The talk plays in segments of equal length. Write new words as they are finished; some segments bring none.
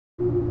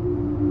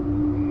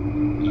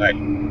Hi.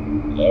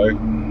 Hello?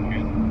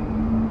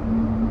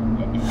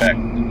 Welcome back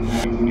to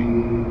the movie.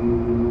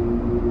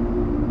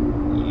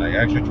 I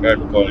actually tried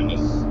recording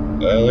this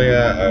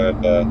earlier,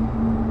 but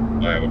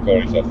my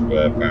recording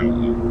software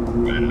apparently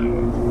ran out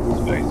of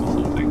space or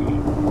something and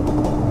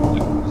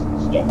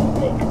just stopped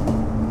recording.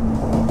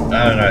 I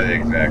don't know the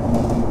exactly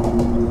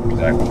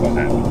what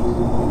happened.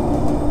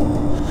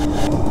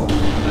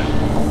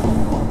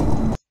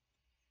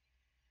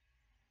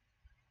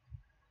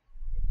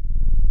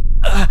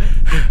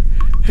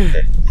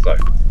 Okay, so.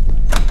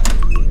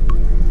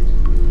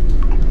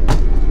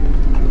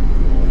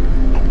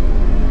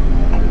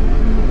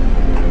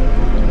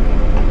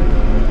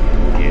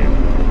 Yeah.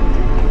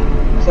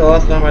 So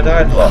last time I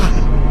died once.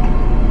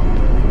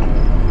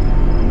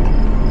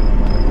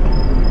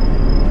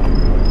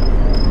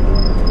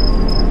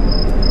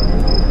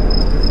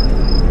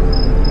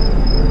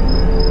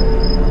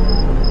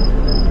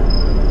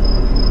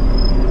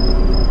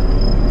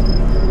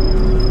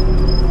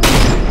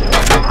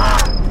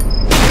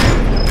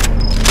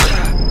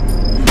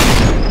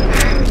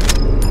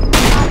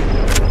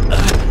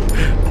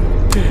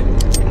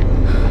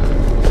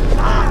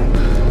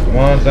 Come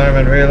on,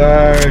 Simon,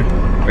 reload!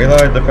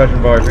 Reload,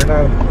 depression boy,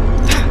 reload! I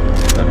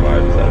don't know why I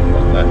decided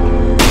on that.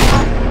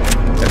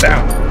 Get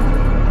down!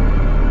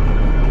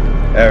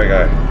 There we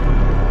go.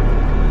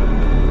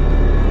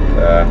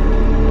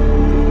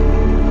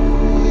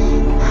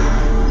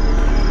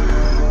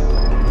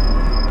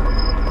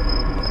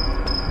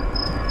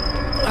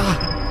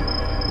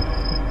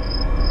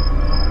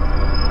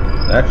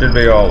 That should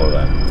be all of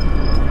them.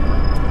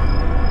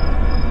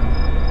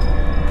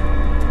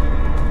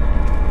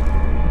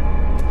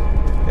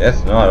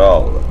 It's not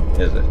all of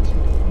them, is it?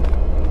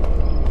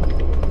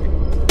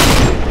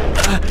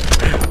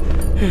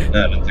 No,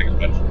 I don't think it's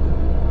much.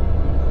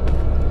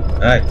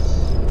 Nice.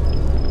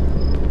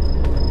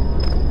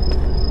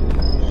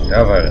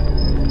 Shove it.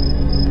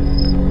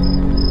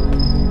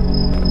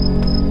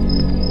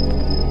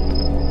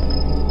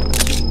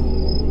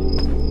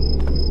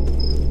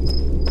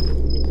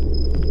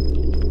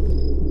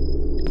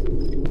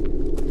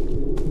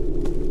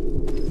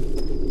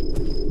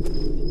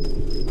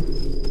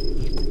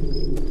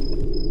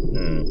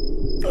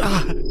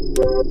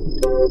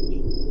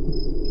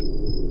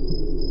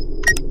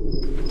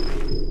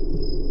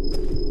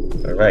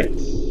 Alright.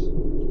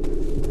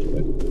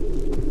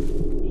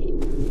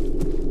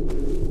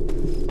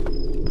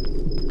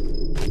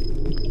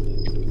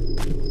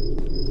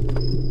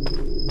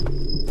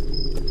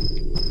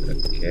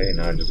 Okay,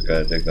 now I just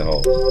gotta dig the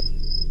holes.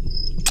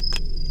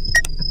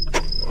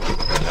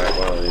 Alright,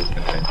 one of these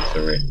contains a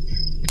syringe.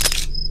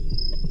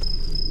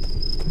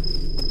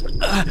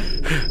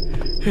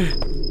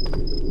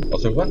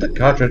 Also, wouldn't the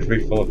cartridge be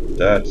full of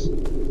dirt?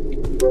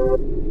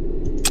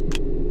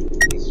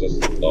 It's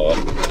just a thought.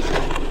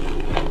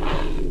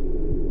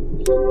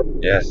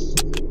 Yes.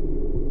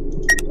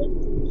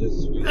 This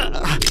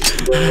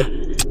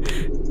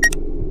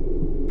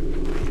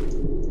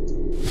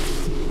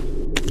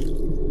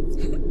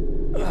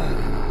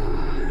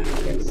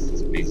yes,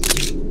 it's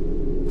peaceful.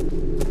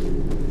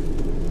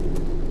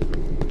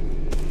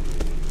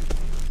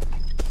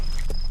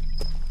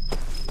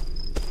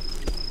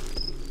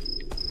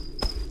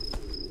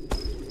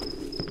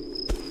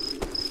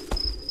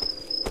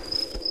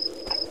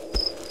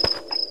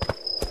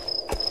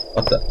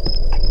 What the?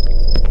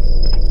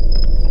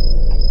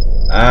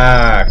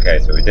 Ah, okay,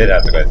 so we did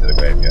have to go to the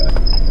graveyard.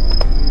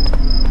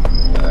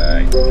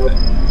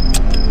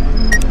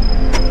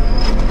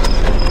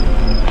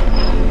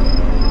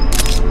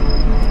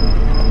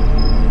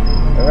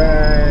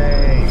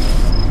 Hooray!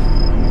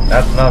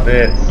 That's not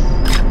it.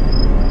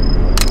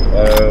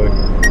 Oh.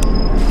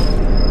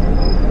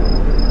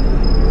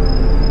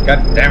 God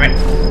damn it!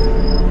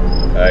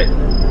 Alright.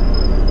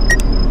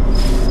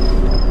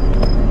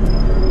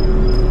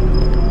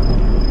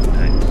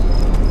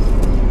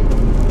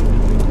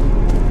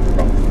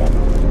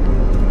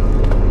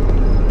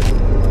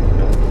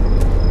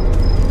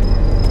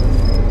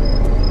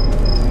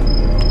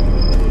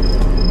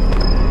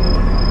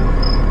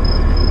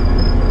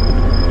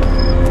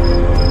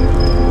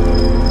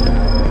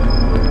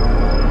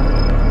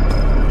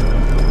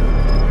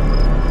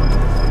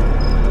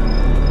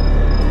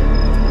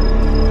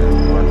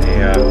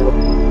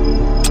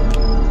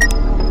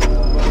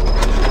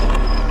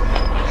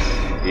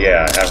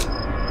 Yeah, I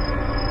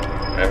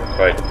haven't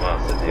quite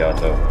mastered the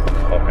art of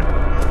popping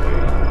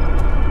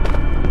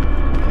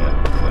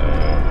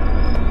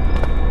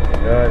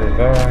God is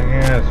following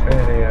this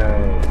video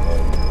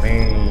of me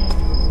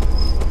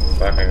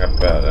fucking up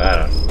about I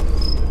don't know.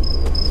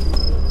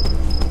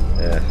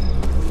 Yes.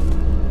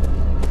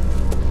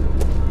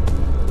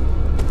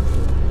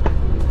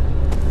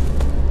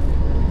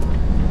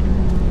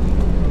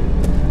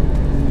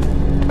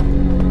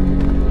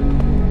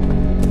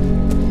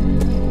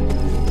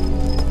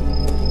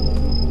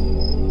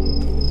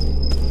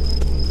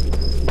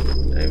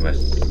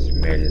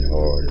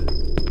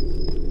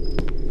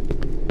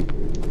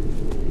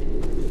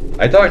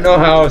 I don't know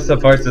how I was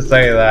supposed to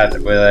say that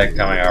without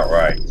coming out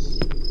right.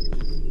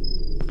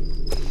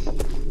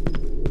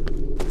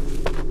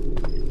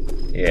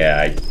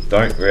 Yeah, I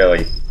don't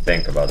really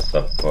think about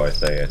stuff before I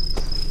say it.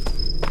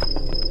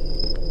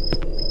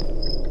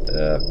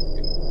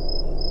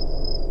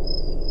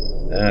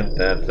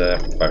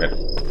 Fuck it.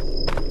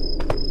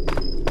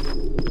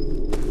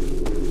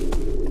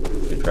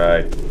 We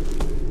tried.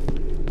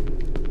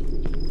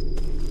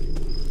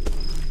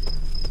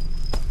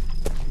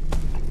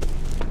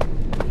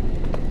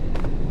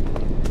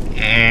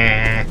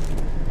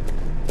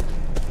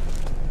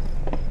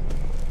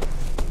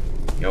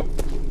 Yep.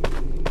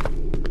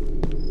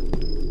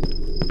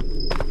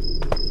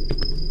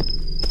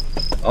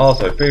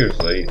 Also,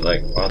 previously,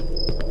 like, well,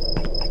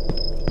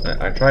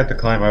 I tried to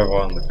climb over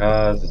on the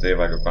cars to see if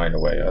I could find a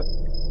way up.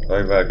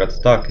 But I got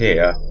stuck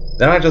here.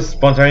 Then I just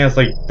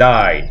spontaneously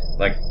died.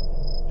 Like,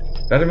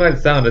 that didn't make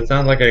sound. It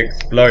sounded like I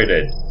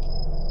exploded.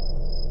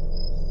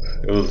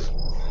 It was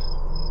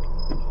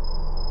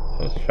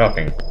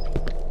shocking.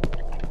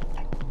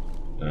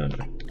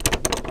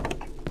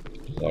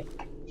 So.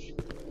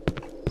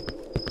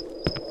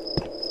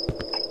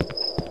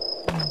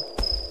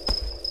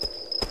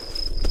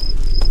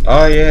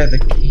 Oh yeah, the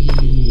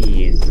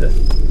keys. The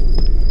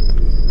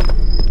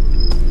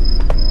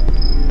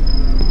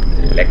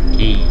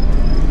keys.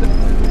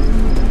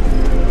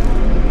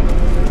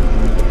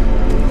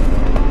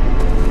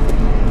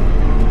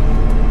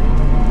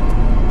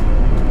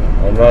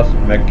 I lost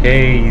my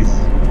keys.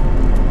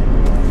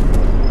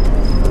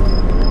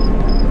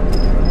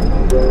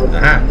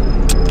 Aha!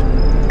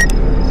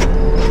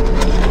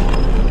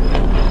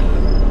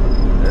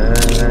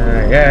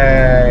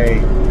 Yay!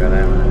 Got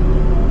him.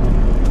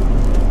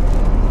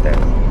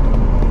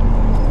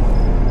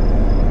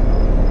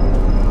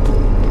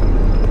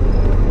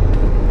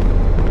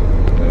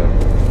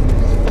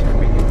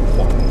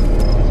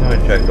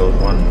 Check those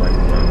ones like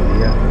around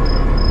here.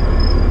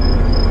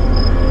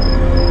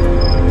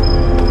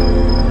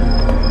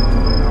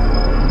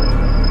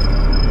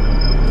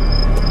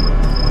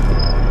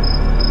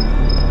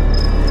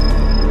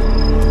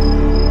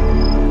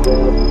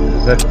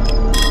 Is it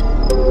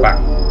back?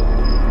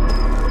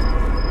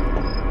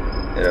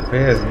 It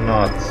appears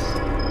not.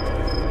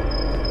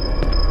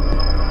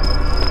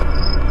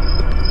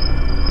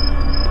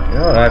 You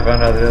know what I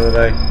found out the other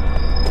day?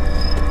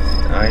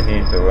 I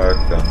need to work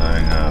on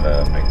knowing how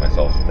to make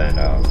myself stand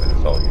out with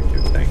this whole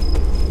YouTube thing.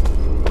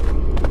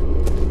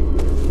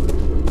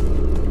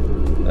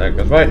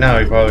 Because right now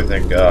you probably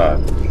think,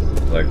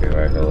 it's like a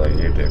regular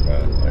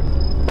YouTuber. Like,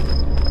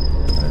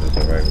 I'm just a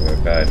regular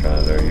guy trying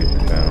to do a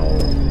YouTube channel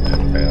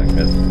and failing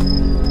miserably.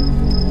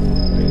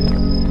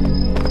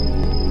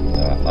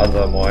 There are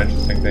other more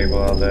interesting people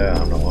out there,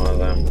 I'm not one of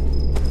them.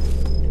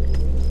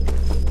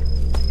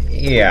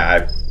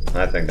 Yeah,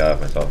 I think that of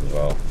myself as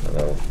well, a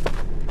little.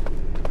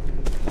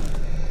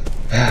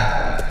 I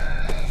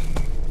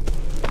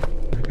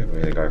could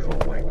really go for a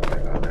wank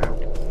now.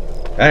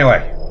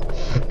 Anyway.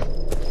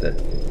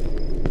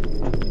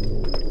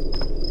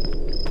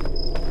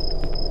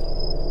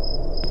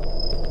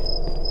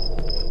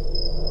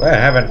 We're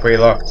having free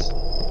locks.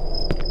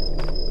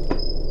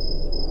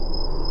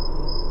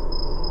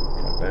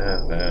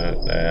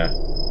 There.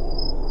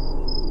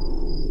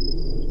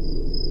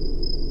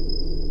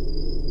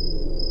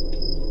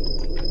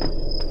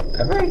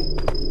 Have we?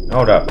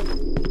 Hold up.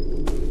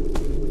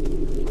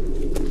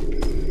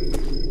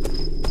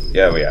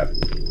 Yeah, we have.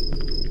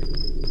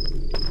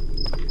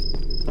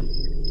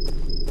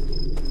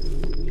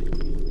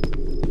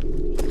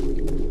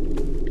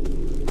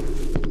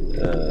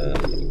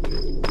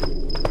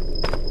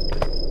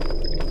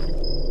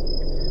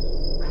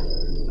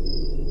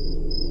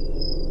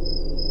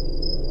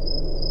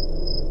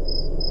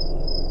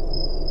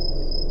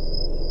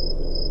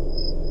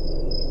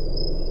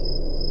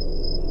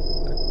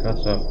 Got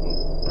stuff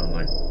on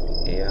like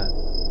here.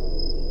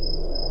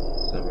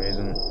 For some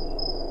reason.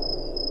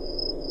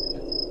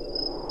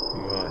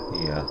 You are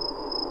here.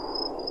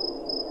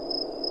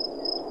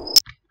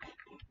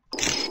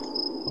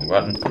 Wrong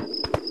button.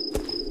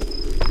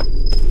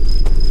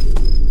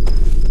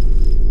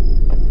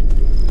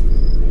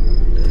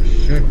 There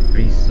should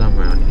be some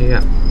around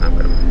here. I'm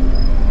gonna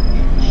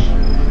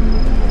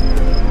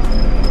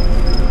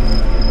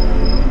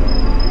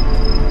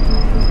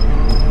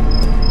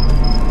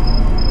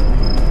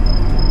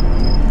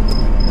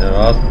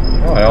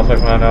I also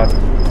found out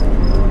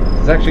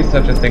there's actually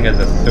such a thing as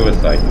a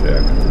suicide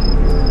joke.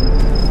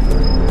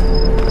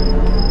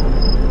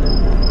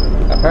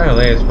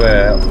 Apparently it's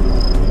where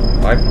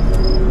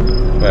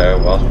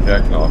whilst you're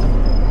jacking off,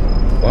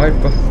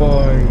 right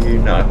before you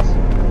nut,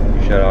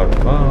 you shout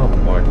out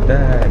mom or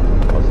dad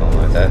or something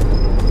like that,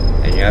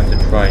 and you have to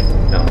try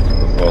nut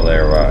before they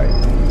arrive.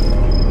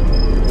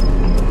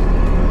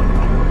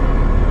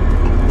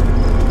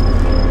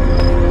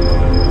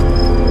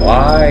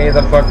 Why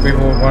the fuck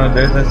people would want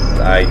to do this,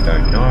 I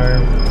don't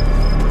know.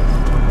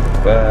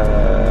 But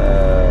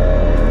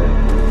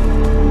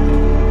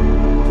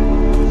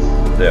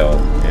still,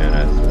 yeah,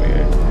 that's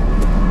weird.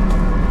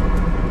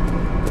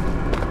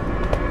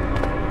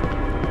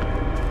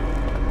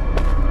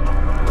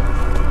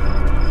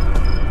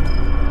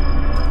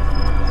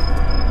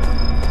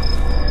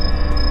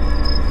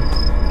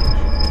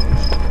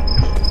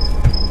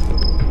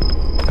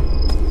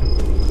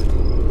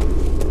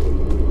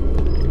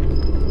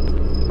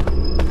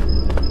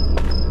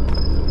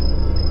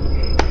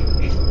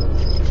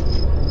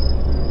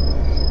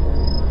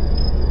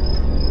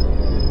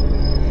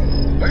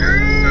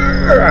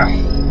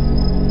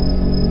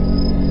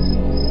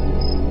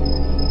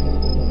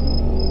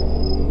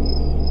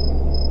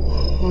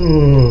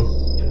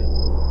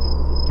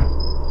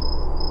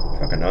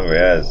 fucking hungry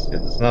as.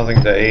 There's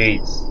nothing to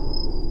eat.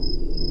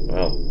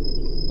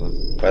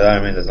 Well, by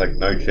that I mean there's like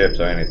no chips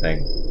or anything.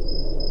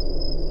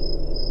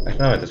 Actually,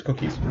 no, there's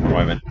cookies. What do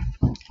I mean?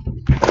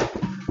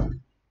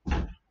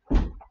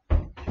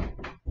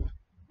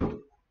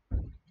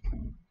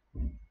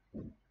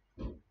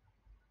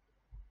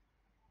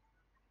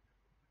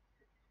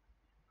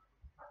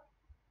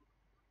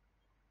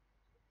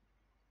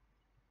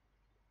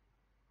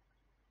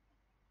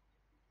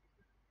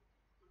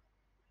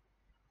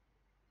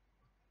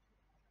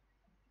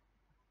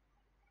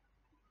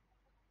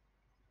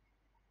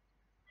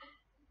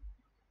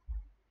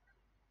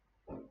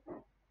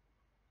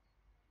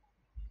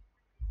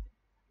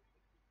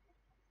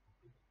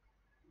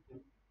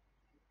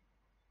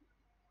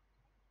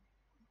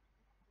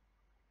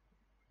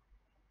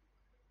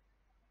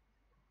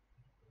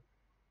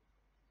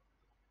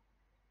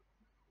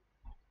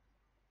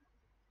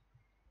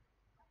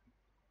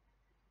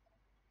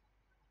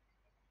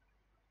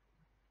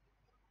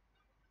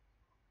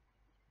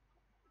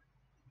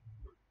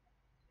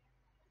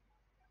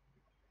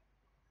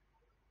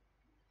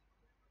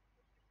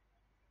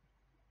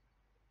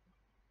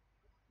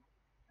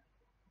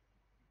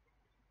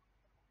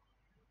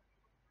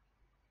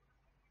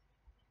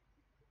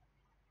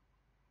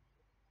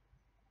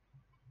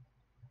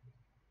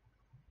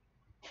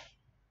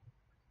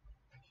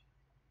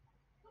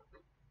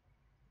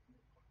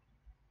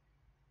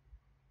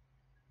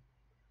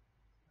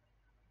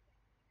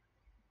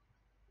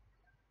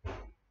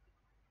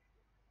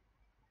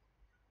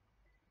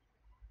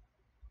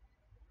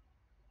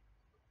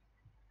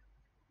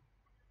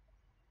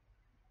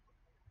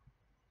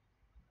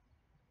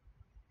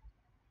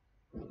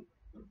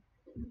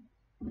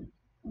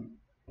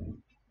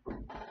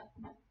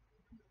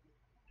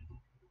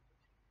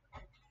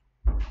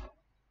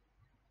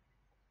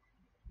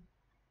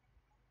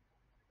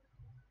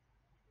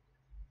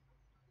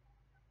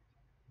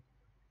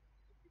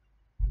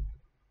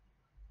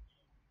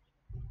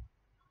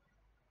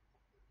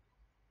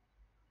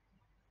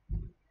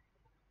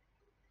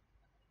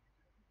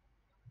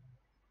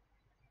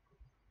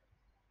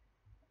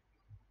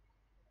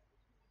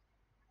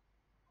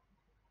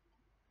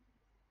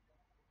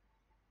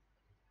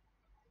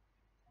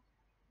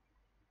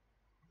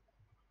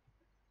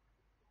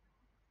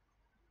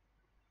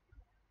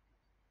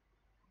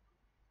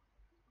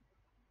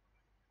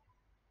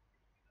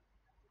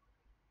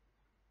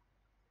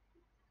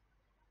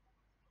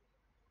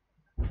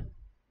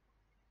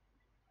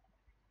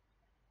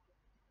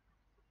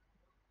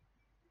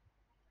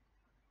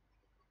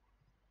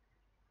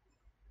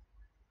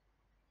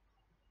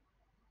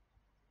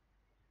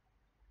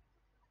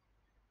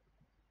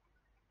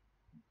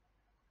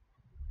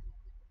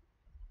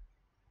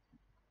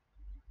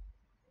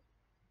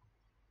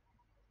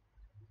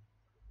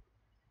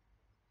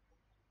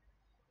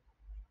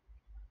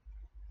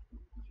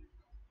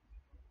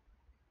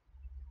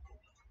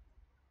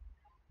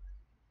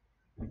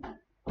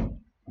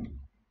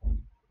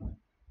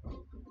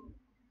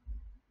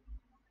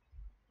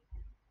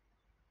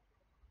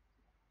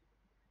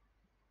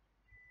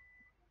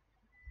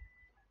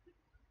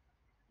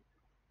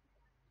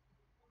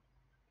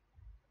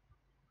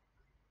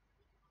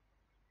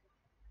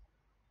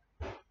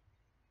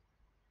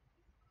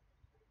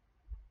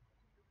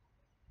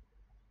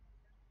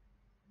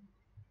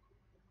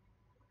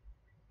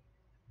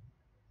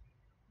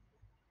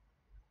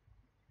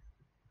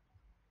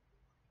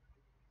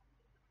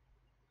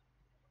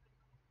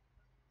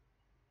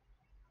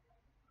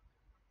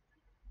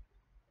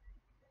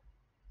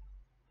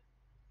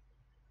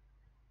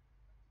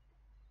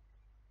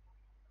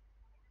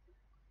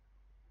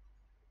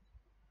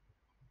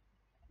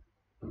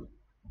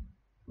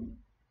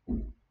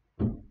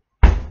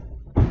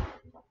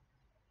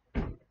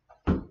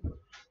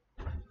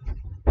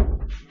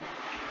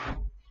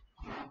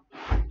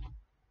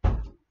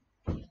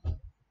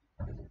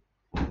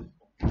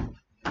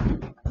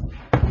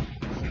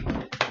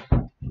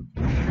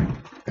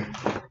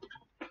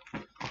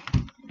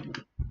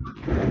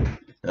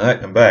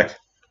 Alright, I'm back.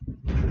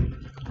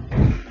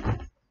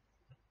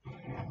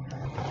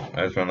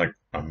 I just spent like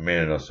a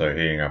minute or so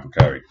heating up a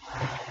curry.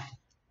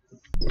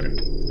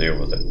 Deal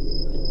with it.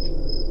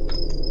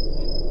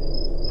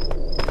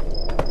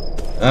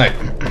 Alright.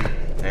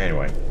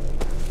 Anyway.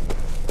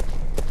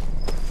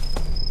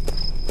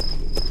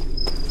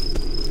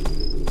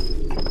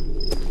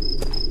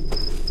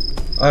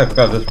 I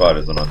forgot this part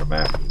isn't on the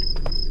map.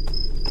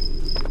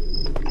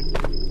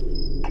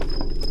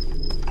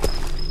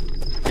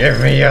 Give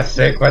me your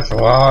secret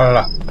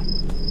wall!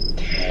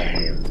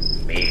 Tell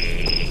me!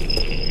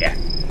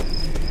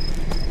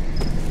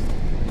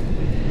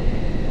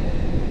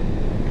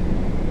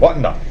 What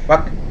in the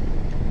fuck?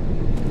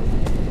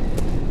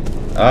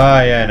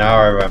 Ah, yeah, now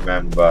I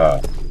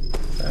remember.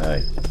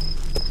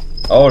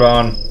 Hold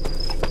on.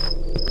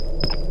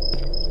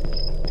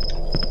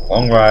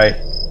 Wrong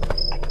way.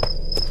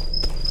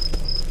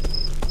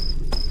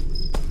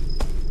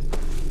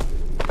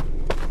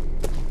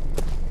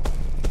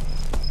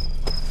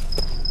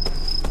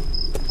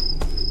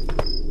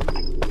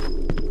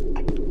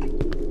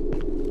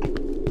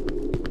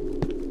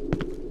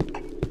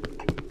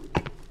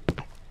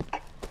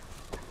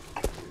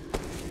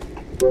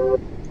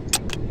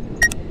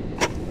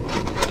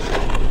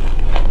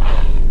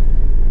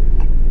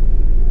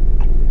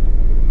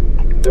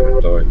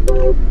 inventory.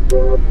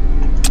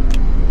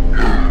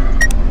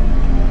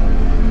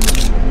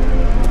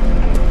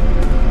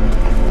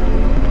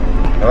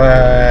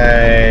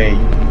 Hey!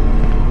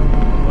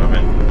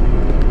 Women.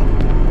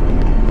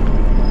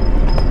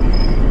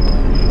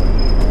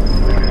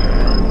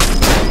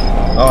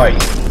 Oi!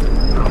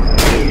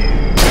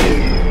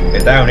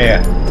 Get down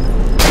here!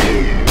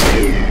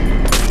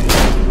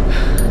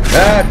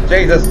 Ah,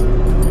 Jesus!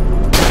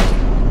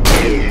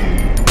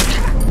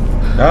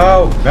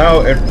 No,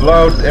 no, it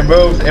floats, it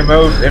moves, it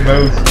moves, it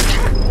moves.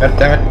 God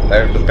damn it,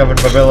 I've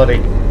discovered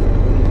mobility.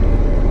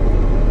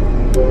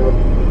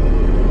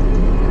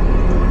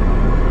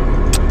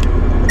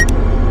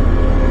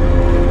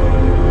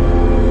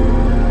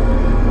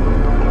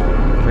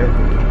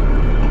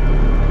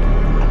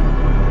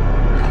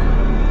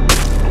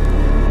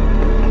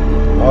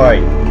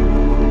 Oi.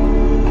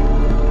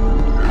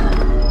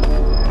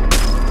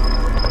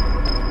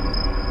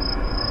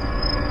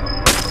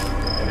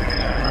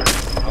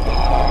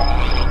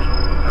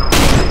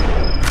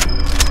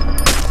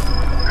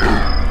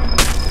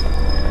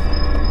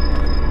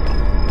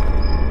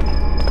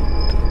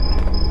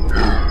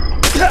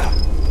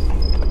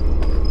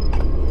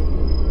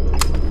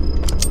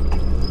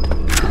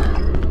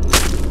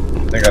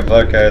 I think I've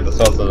located the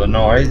source of the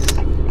noise.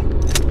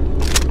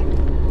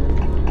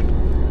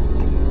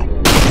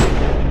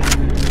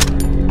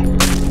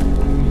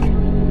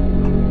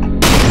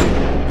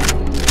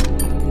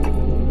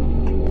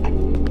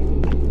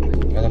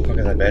 Where the fuck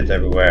are the beds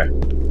everywhere?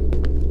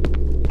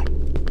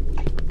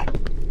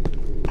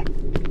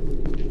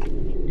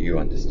 You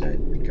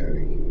understand me,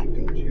 Gary,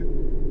 don't you?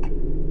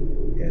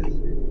 Yes.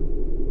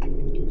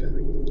 Thank you,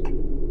 Gary.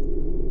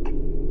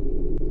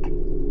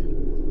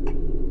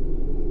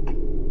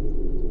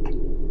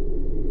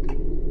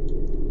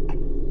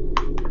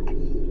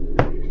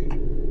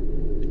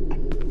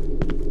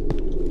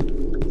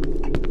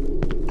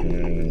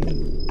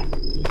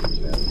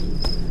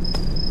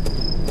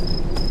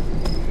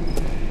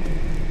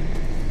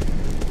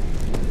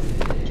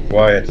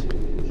 Quiet.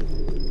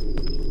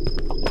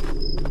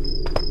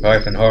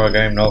 Life and horror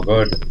game, no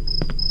good.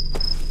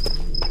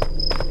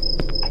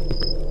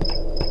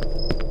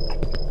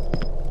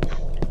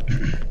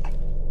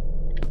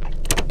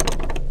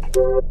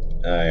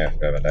 Ah, yeah, I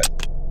forgot about that.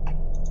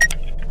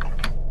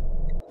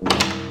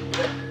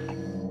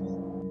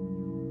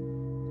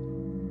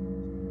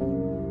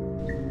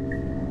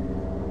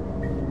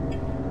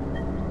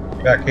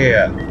 Back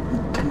here.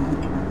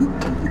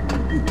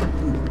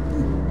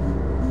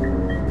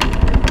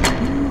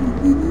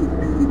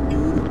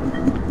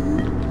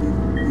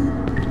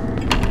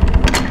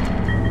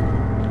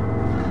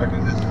 Look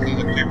at this. These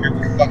are two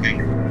people fucking.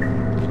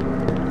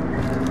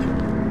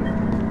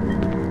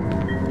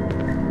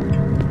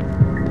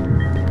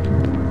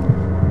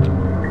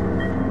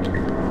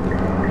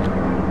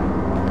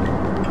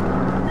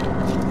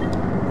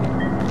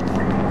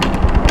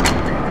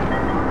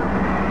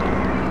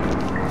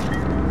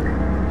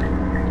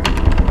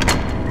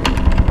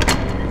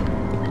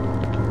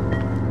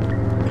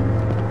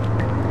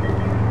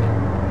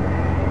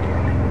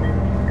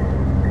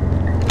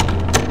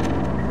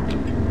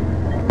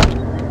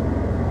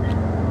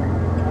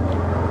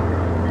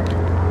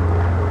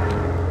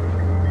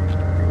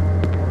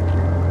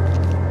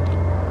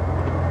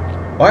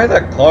 Why are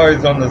there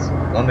clothes on this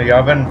on the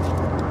oven?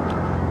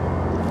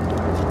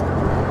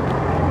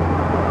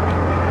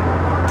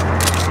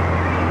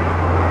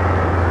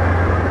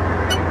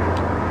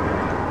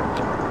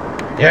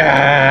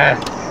 Yes.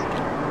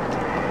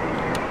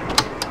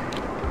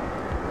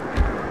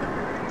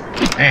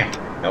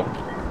 Nope.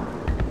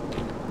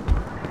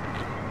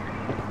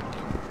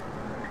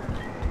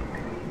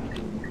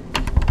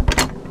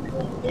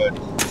 Good.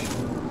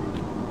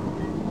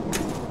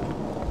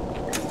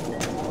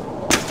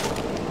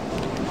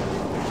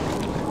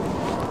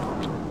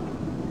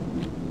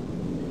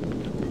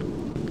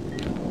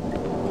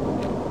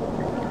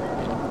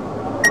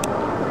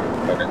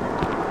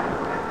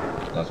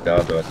 Let's go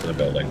out the rest of the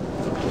building.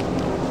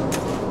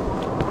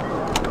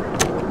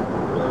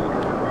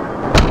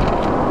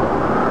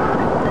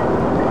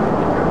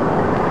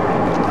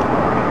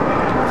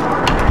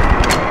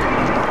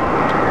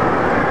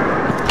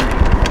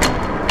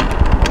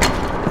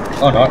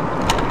 Oh no.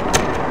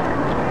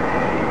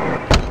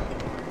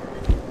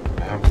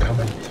 I'm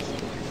coming.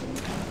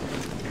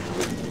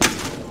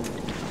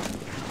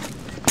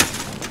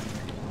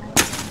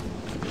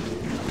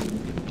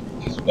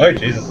 Oh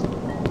Jesus.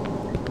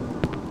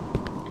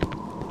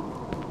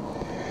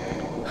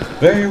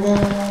 They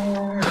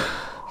were.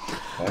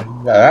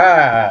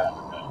 Ah.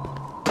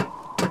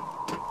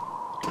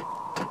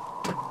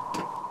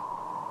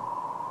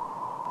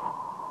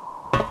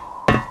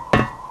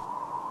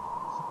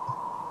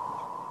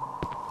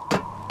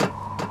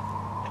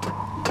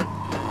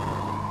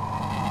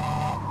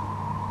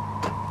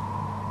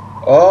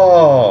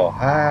 Oh,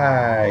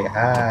 hi.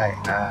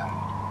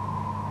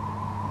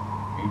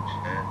 Each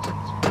hand's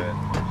spread.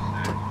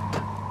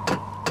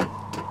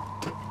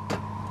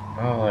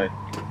 Oh, I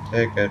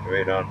take it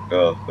we don't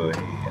go through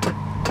here.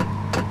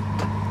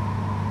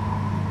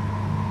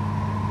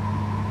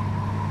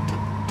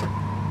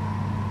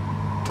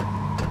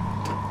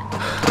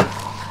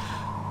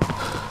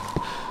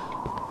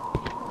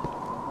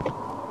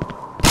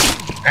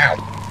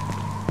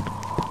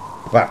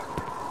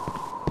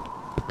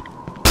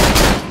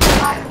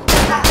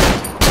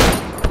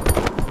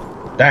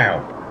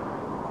 Down.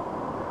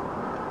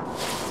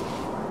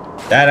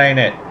 That ain't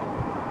it.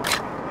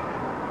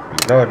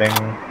 Reloading.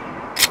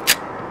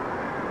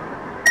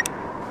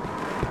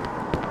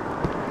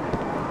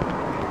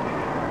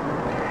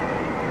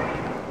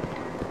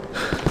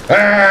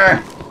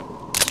 Ah!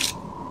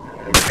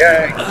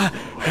 Okay.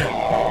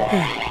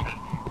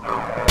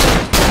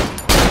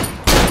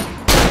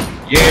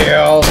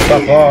 Yield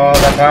before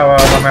the power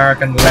of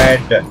American lead.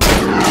 See,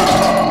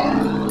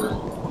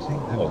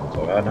 that wasn't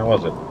so bad, now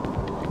was it?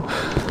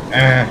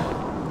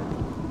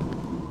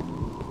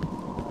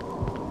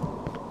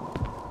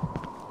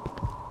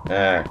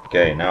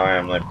 Okay, now I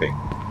am limping.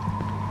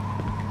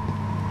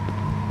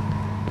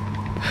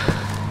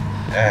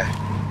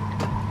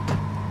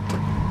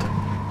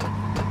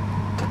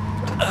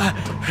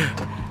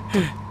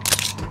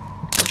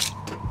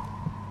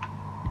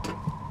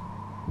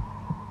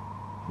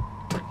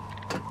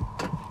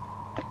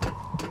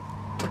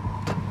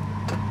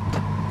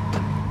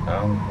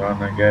 I'm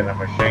gonna get a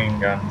machine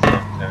gun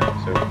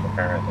sometime soon,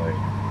 apparently.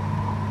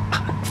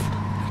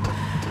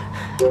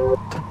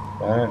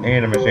 I don't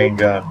need a machine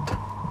gun.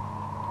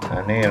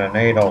 I need a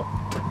needle.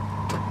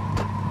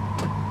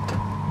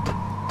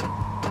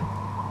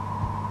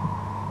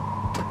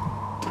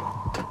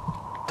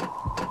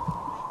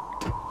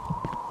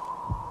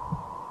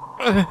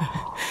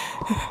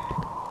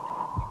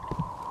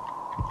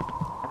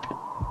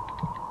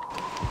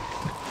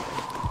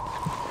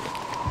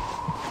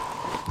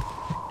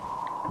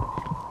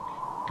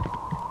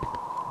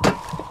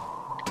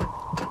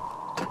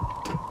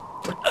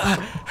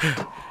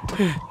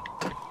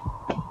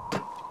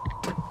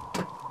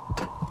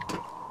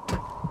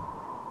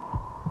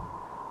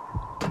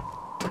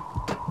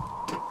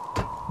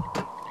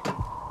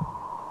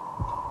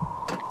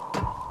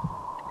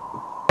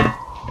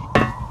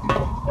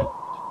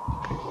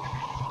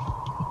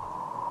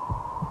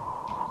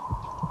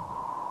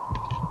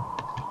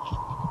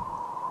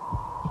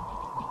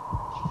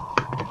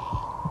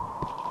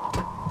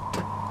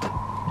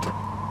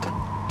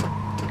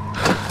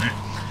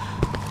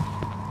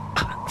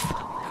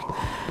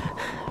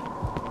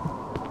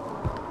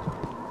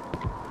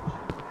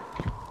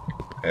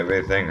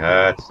 Everything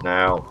hurts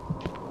now.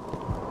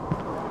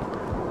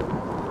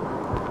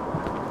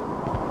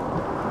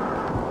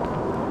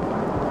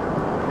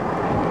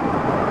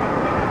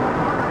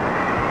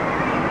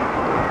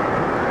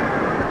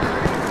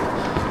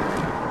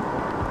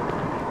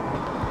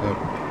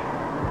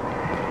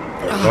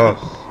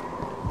 Close.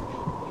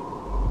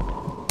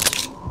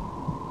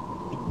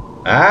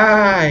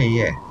 Ah,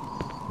 yeah.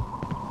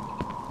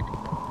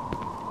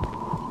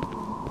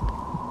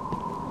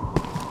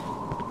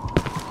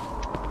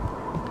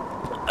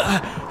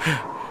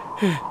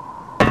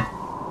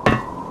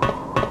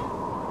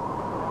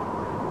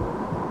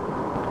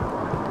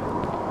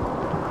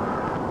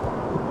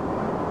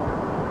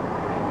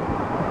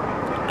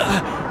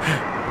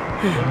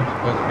 Where am I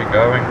supposed to be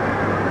going?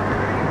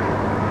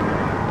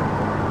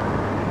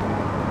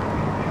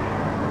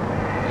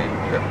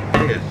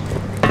 It is.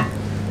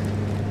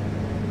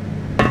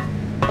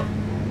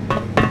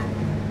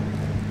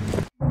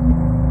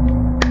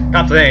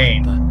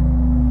 Kathleen!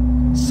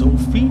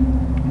 Sophie?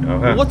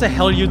 What the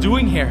hell are you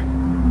doing here?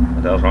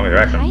 What the hell's wrong with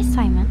your accent? Hi,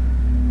 Simon.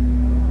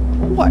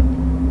 What?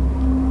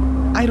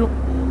 I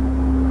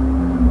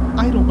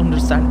don't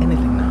understand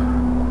anything now.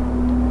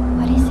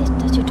 What is it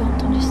that you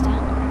don't understand?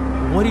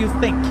 What do you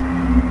think?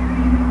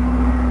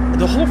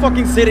 The whole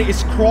fucking city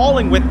is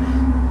crawling with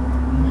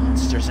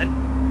monsters and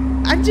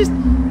I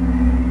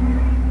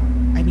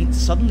mean,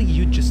 suddenly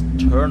you just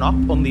turn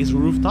up on these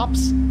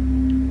rooftops?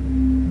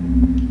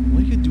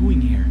 What are you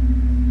doing here?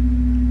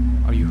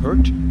 Are you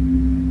hurt?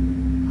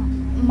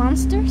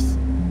 Monsters?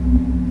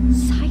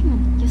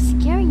 Simon, you're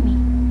scaring me.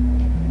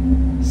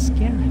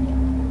 Scaring?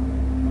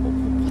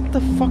 What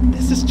the fuck?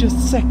 This is just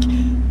sick.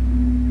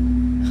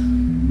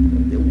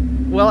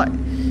 Well,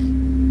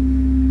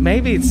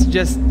 maybe it's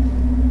just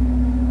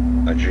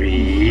a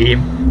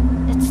dream.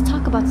 Let's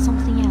talk about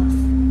something else.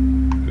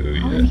 Ooh,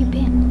 How yeah. have you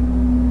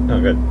been? Oh,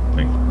 good.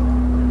 Thanks.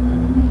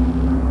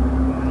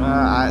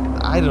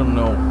 I don't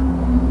know.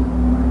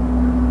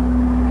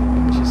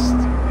 I'm just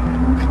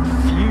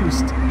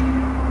confused.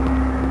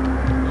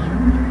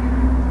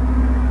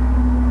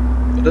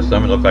 What does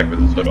Simon look like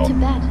with his hood Not too on?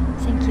 bad,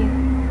 thank you.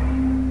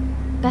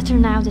 Better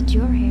now that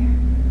you're here.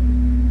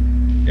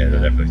 Yeah,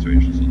 they're definitely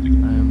switched or something.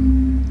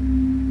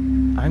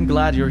 I'm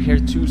glad you're here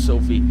too,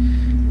 Sophie.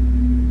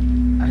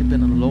 I've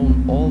been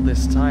alone all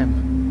this time.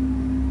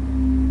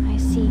 I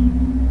see.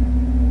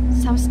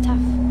 Sounds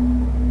tough.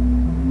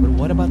 But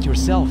what about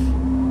yourself?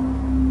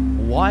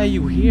 Why are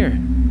you here?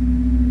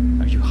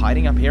 Are you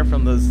hiding up here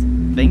from those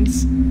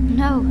things?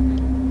 No.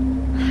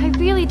 I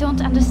really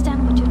don't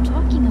understand what you're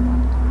talking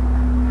about.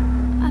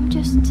 I'm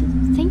just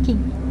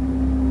thinking.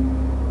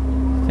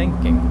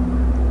 Thinking?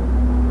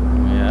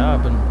 Yeah,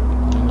 I've been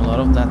doing a lot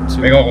of that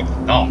too. Big old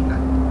thought.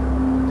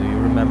 Do you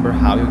remember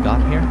how you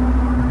got here?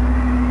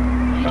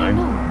 I don't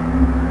know.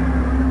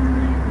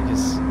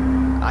 Because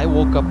I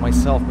woke up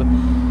myself, but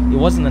it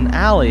wasn't an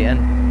alley and...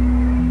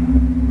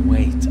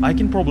 Wait, I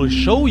can probably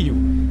show you.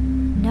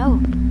 No.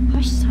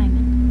 Hush,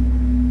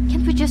 Simon.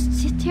 Can't we just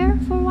sit here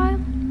for a while?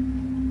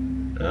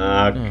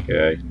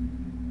 Okay.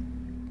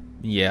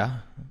 Yeah.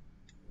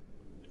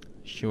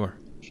 Sure.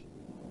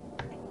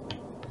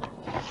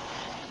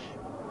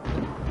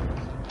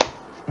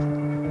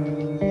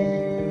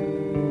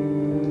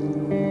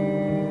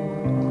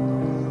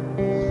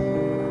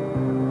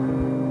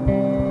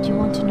 Do you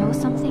want to know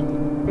something?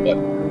 What?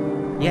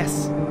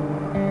 Yes.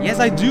 Yes,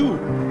 I do.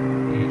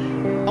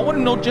 I want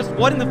to know just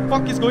what in the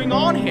fuck is going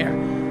on here.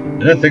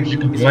 I don't think you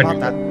can Is it find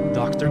about that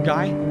doctor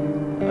guy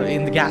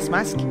in the gas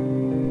mask?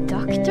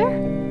 Doctor?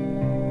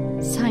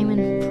 Simon,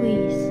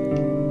 please.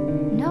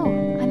 No,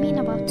 I mean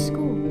about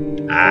school.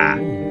 Ah.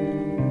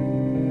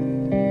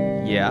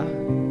 Yeah.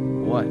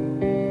 What?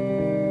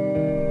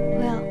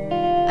 Well,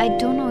 I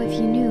don't know if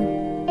you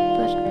knew,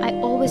 but I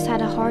always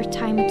had a hard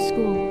time at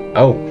school.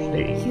 Oh,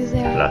 please. You were,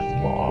 Tell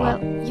us more. well,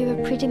 you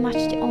were pretty much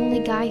the only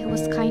guy who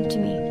was kind to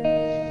me.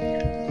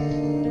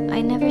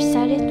 I never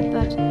said it,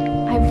 but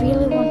I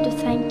really want to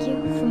thank you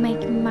for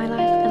making my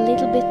life a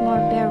little bit more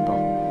bearable.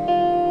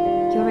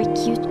 You're a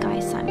cute guy,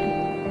 Simon.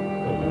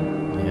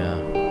 Yeah.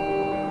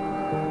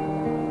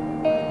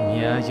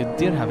 Yeah, you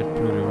did have it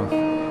pretty rough.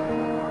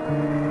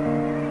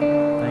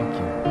 Thank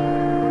you.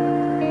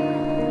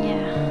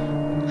 Yeah.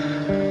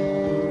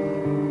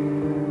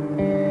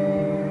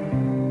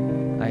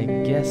 I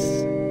guess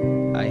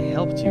I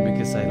helped you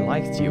because I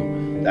liked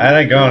you. That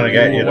ain't gonna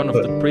get You you were one of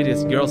the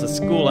prettiest girls at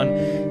school, and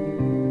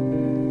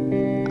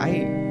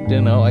I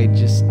don't know, I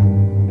guess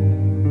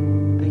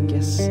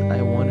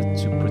I wanted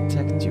to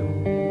protect you.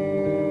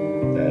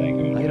 That ain't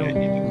gonna I get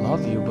you. don't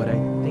love you, but I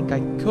think I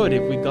could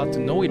if we got to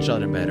know each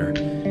other better.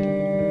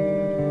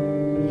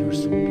 You're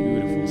so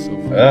beautiful,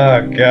 Sophie.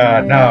 Oh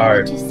god, no.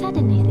 Haven't you said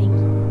anything?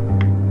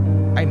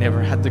 I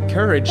never had the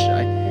courage.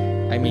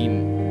 I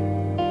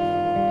mean,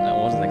 I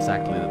wasn't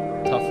exactly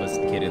the toughest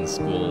kid in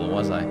school,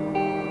 was I?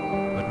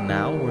 But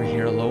now we're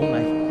here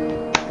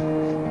alone.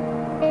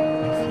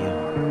 I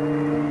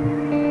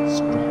feel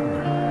stronger.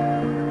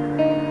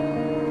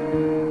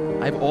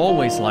 I've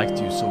always liked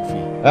you, Sophie.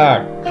 Oh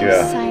Oh,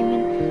 god.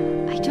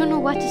 Simon, I don't know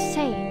what to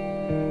say.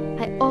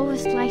 I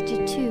always liked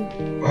you too.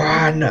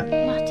 Run! Not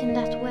in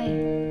that way.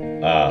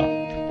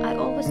 I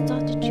always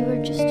thought that you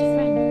were just a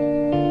friend.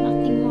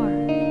 Nothing more.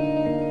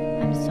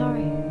 I'm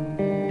sorry.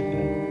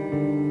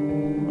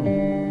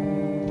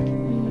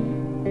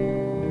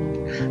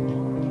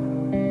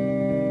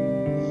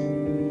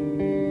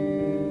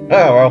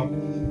 Oh well.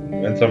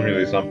 Win some, you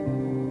lose some.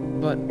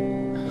 But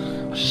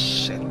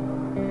shit.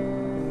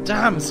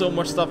 Damn, so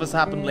much stuff has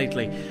happened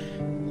lately.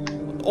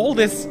 All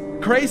this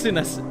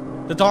craziness,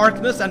 the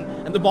darkness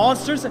and the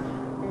monsters.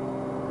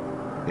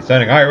 You're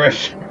sounding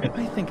Irish. I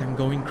think I'm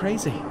going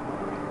crazy.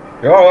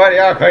 You're already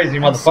are crazy,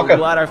 I'm so motherfucker.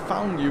 glad I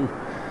found you.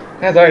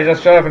 That's how you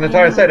just shut up an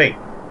entire know. city.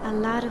 A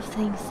lot of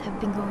things have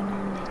been going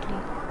on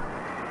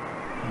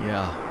lately.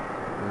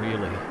 Yeah,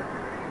 really.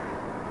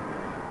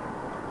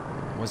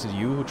 Was it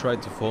you who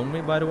tried to phone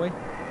me, by the way?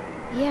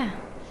 Yeah,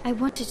 I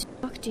wanted to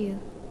talk to you.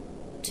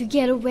 To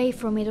get away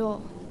from it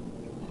all.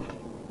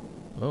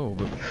 Oh,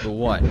 but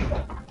what?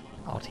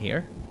 Out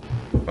here?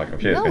 My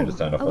computer's No, going to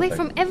stand off. away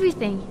from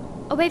everything.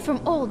 Away from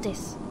all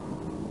this.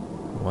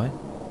 What?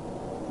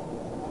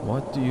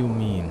 What do you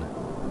mean?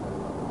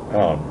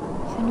 Oh.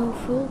 You know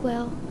full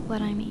well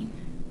what I mean.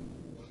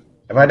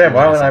 If I did,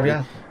 why What would I is be it?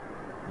 asked?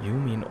 You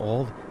mean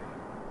all...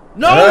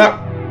 No! Ah!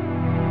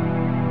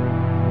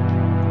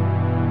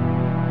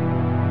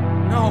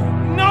 No!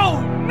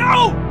 No!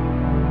 No!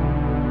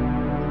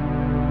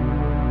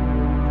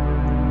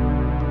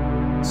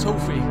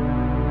 Sophie.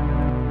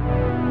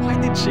 Why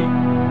did she...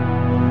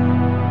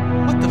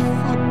 What the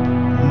fuck?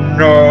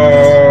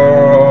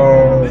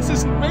 No! This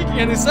isn't making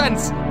any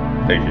sense.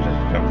 Hey, you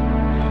just jumped.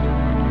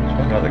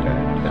 There's another guy.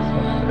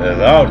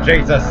 Oh,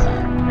 Jesus!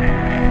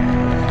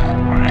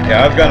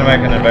 Yeah, I was gonna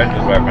make an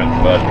Avengers reference,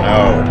 but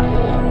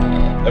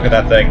no. Look at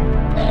that thing.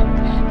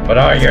 What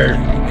are you? You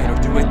made her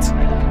do it.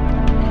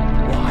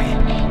 Why?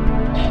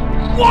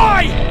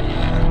 Why?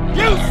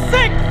 You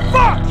sick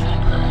fuck!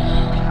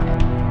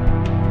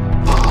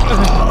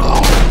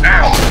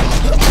 Ow!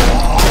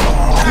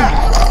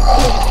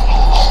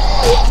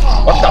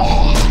 What the?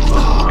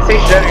 Is he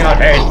shooting our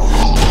heads?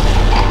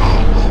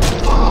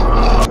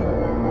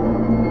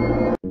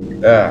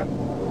 Ah,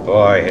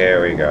 boy,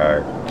 here we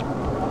go.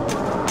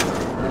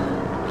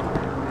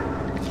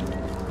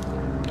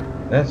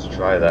 Let's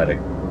try that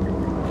again.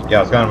 Yeah,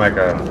 I was gonna make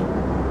a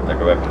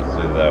reference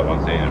to that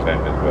one scene in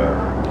Avengers where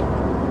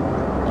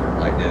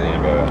like near the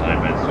end where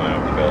Iron Man's swimming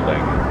up the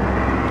building,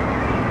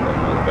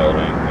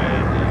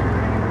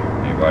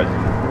 and he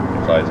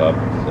flies up,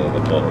 so the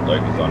bullet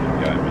like is on him.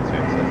 The Iron Man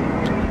suit says,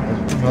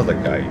 "There's another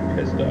guy you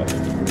pissed off.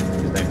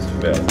 His name's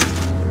Phil."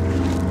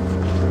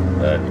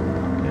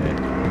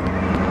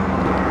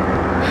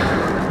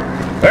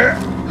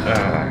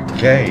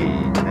 Okay.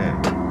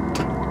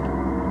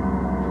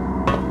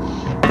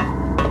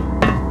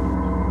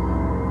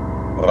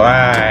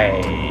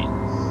 Right.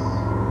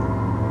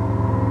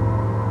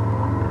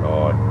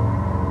 Lord.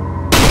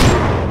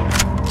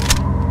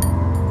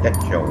 Get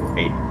your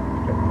head,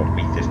 your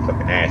beat this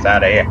looking ass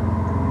out of here.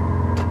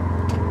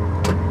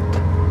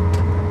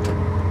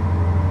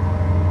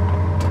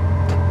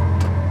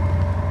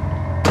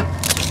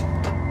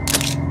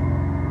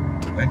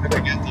 When did I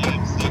get the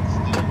M60?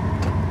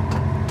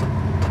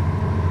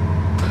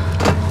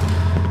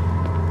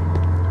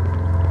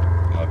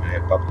 Oh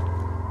man, puppy.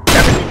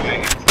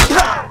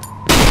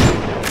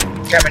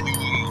 Kevin, you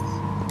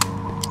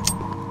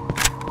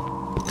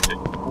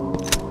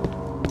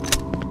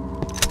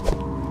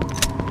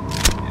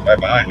He's right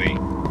behind me.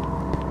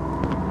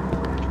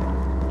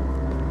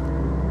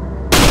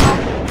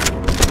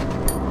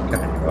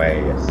 Kevin, away,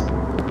 yes.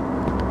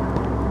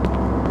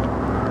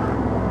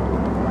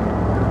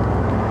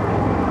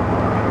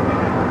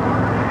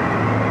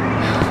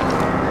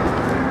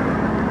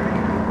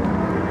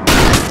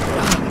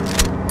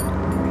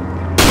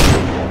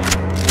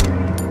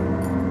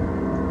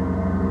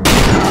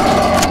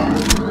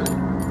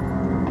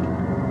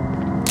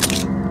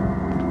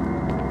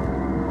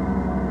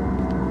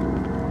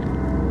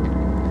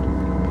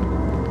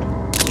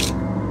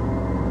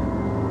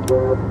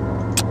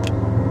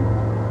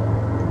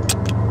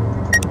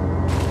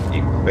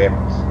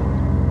 Equipped.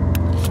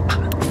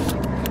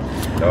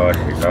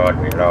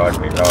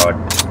 Reload.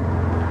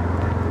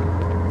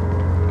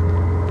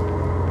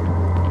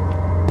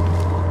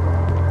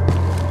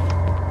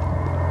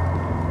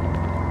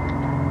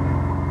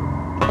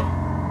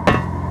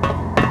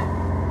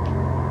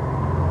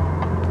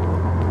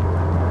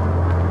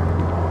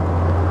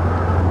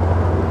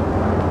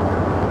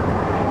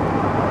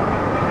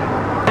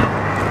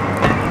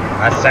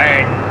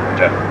 Ascend!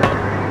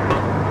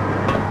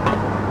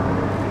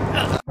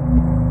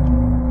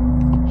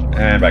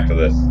 And back to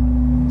this.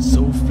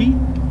 Sophie?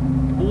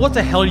 What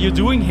the hell are you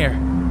doing here?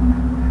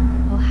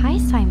 Oh, hi,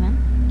 Simon.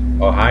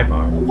 Oh, hi,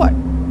 Mark. What?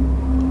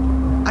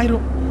 I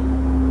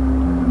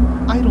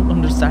don't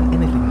understand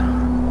anything now.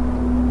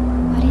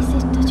 What is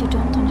it that you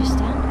don't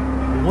understand?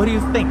 What do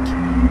you think?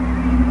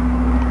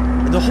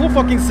 The whole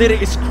fucking city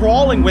is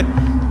crawling with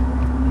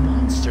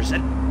monsters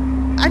and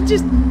I'm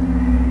just...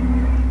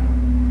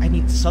 I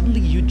mean, suddenly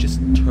you just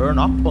turn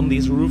up on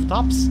these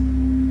rooftops?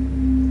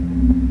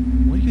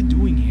 What are you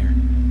doing here?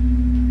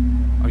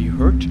 Are you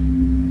hurt?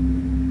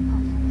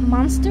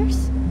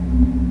 Monsters?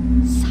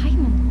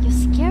 Simon, you're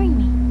scaring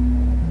me.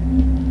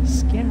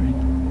 Scaring?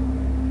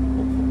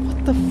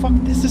 What the fuck?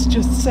 This is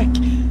just sick.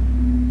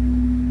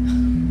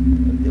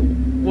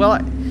 Well,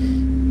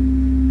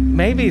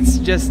 maybe it's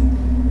just...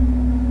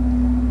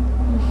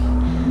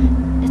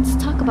 Let's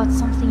talk about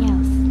something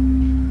else.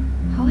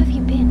 How have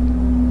you been?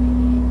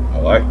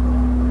 Hello?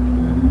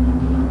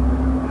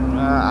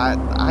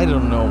 I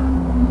don't know.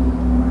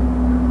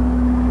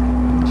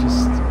 I'm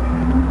just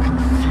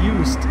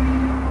confused.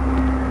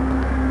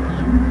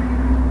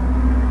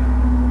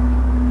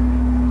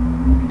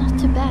 Not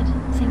too bad,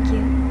 thank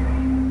you.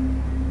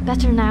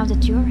 Better now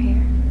that you're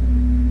here.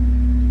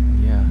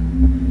 Yeah.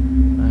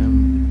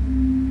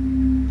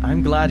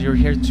 I'm glad you're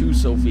here too,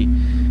 Sophie.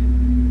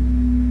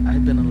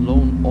 I've been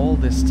alone all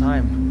this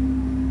time.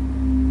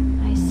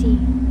 I see.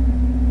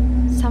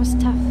 Sounds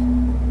tough.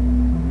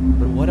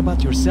 But what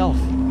about yourself?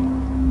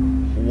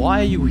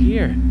 Why are you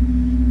here?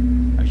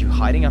 Are you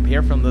hiding up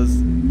here from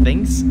those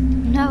things?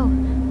 No.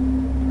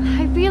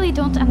 I really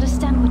don't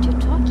understand what you're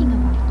talking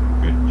about.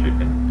 Good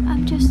chicken.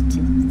 I'm just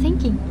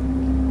thinking.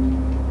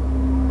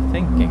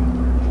 Thinking.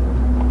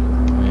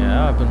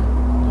 Yeah, I've been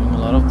doing a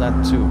lot of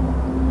that too.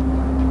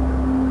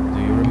 Do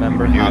you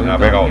remember how you got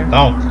big old here?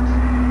 donk.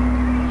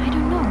 I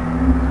don't know.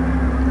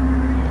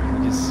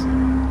 Because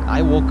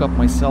I woke up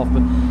myself,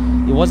 but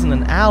it wasn't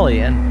an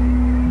alley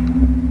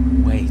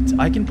and... Wait,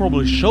 I can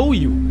probably show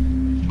you.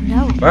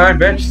 No. Burn,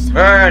 bitch!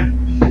 Burn!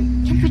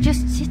 Can't we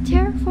just sit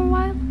here for a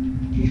while?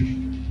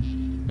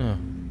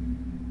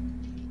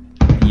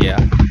 Yeah.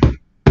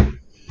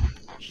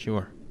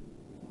 Sure.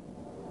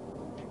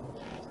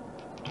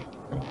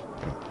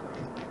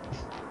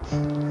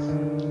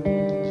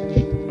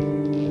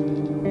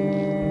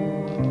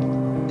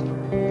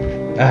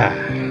 Ah.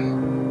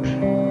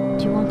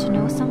 Do you want to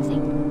know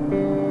something?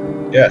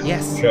 Yes.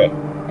 Yes. Sure.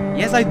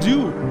 Yes, I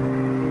do.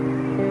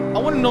 I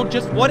want to know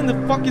just what in the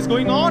fuck is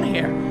going on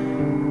here.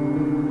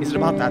 Is it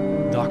about that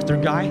doctor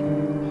guy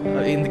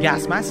in the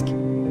gas mask?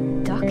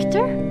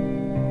 Doctor?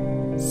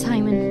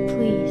 Simon,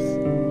 please.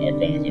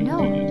 No,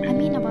 I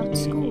mean about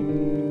school.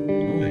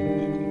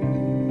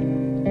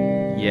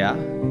 Yeah.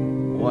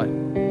 What?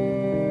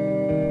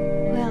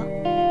 Well,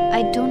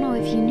 I don't know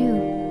if you knew,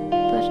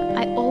 but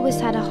I always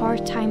had a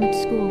hard time at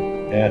school.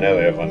 Yeah, no,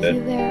 everyone did.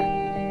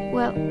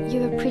 You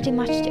were pretty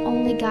much the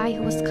only guy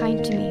who was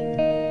kind to me.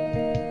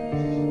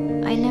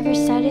 I never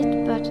said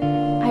it, but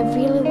I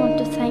really want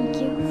to thank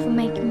you for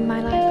making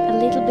my life a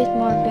little bit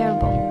more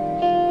bearable.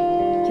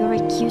 You're a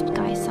cute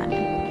guy,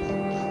 Simon.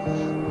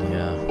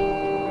 Yeah.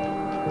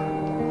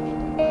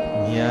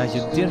 Yeah,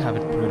 you did have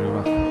it pretty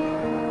rough.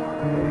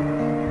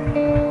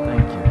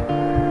 Thank you.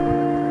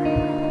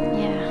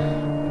 Yeah.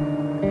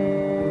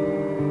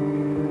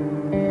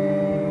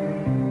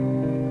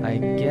 I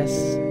guess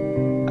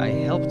I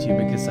helped you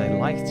because I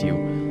liked you.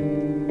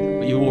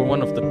 You were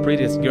one of the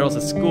prettiest girls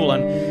at school,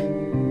 and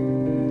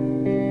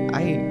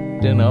I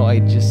don't know, I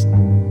guess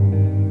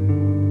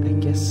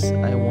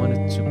I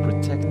wanted to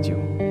protect you.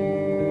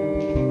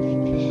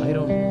 I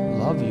don't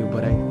love you,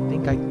 but I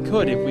think I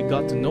could if we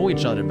got to know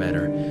each other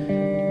better.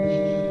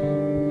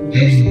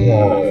 You're so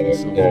awful,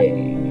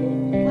 Sophie.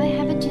 Why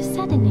haven't you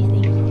said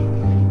anything?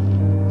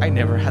 I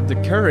never had the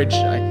courage.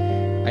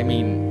 I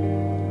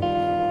mean,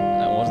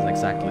 I wasn't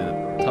exactly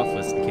the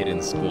toughest kid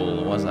in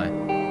school, was I?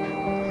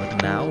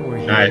 But now we're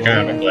here. Nah, you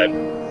kind of glad.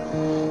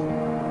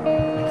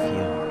 I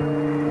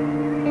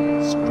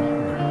feel stronger.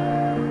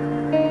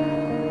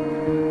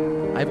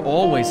 I've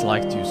always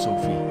liked you,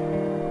 Sophie.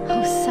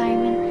 Oh,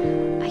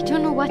 Simon, I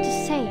don't know what to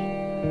say.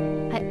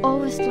 I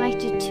always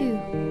liked you too,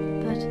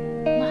 but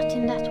not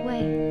in that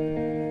way.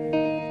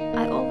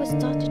 I always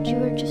thought that you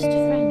were just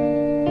a friend,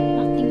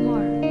 nothing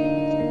more.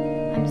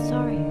 I'm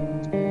sorry.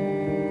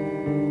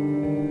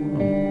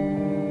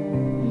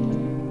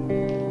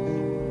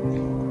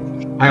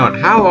 Hang on,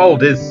 how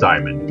old is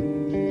Simon?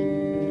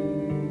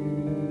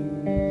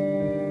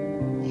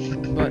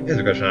 But Here's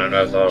a question I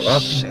don't know all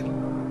about. shit.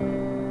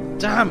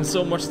 Damn,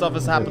 so much stuff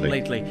has happened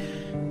lately.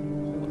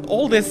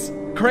 All this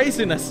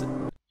craziness.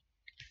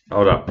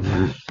 Hold up.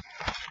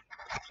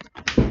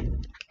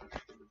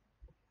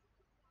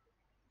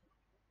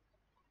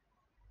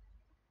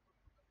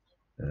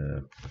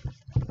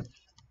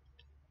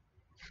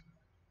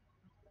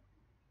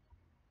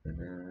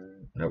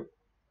 Nope.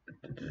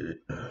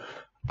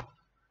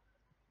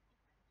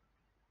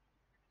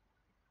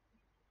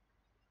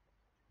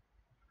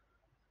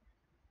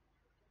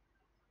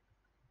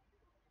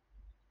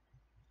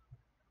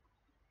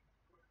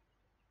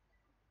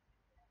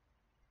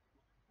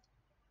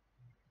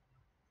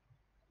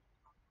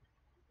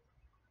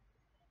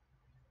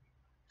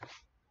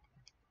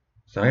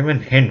 Simon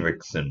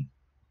Henriksen.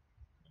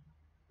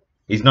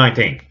 He's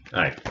 19.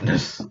 Alright.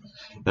 That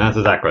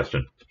answers that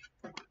question.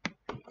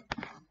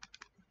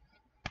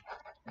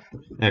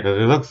 Yeah, because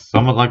he looks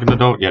somewhat like an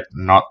adult, yet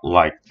not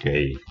like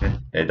a...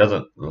 It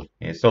doesn't...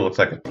 He still looks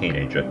like a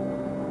teenager.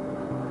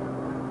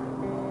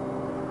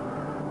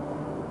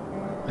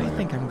 I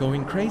think I'm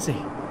going crazy.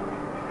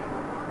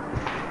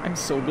 I'm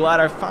so glad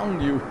I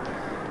found you.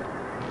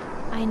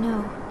 I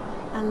know.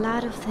 A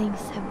lot of things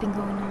have been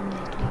going on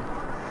lately.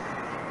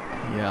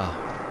 Yeah,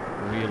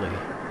 really.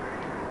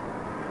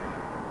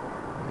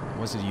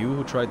 Was it you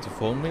who tried to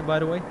phone me, by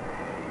the way?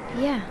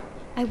 Yeah,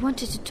 I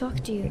wanted to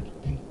talk to you.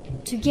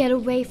 To get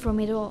away from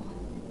it all.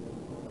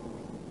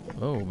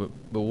 Oh,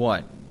 but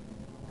what?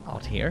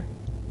 Out here?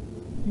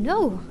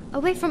 No,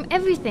 away from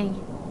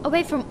everything.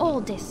 Away from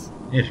all this.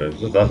 Yeah, sure.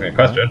 Just asking a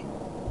question.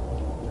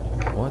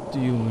 What do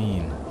you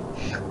mean?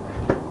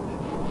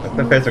 That's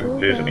the face of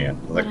confusion here.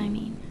 What I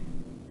mean.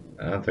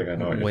 I don't think I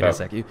know what you're Wait a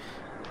talking. sec,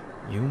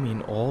 you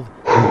mean all...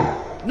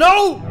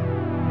 No!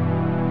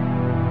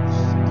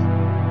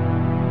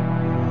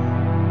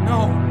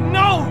 No,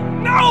 no,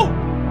 no!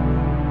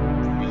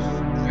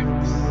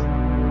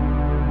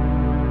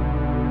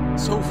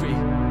 Sophie.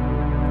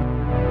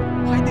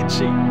 Why did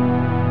she...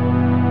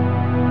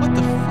 What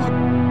the fuck?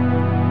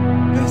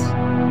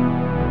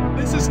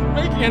 This isn't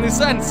making any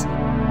sense.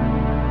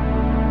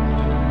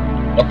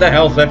 What the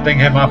hell's lifting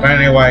him up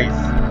anyways?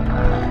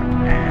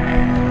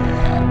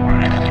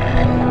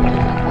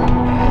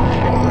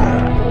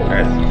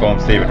 Let's call him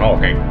Stephen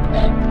Hawking.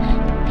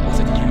 Was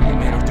it you who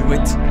made her do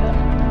it?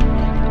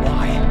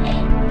 Why?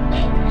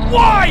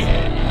 Why?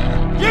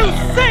 You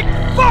sick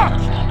fuck!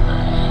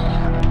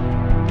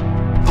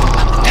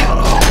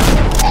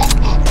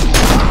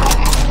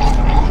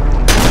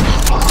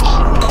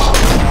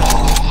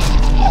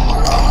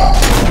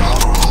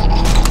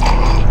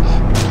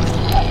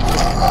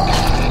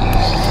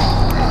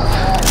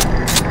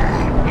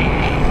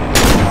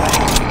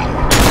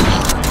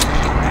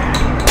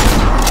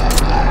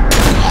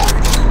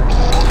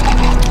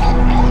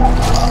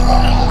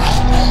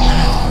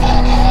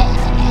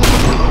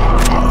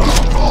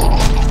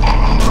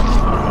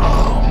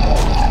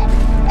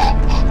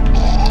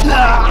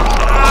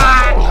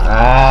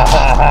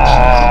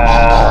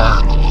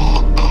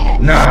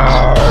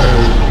 No!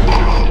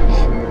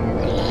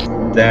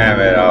 Damn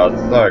it, I was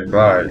so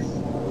close.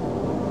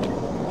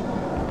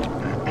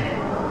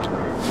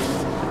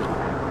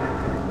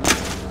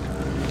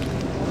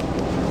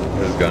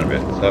 This is gonna be a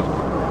tough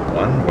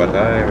one, but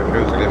I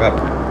refuse to give up.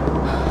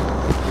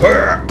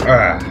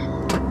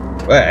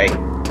 Wait.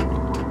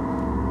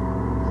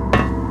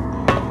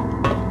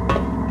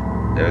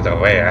 There's a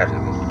way out of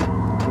this.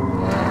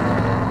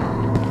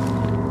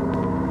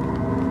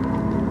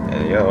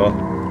 There you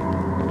go.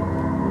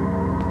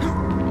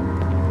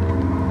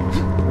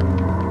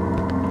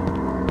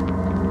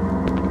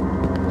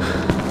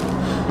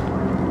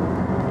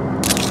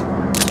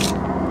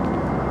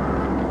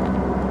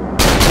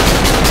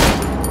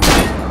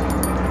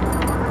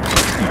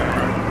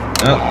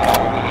 Oh.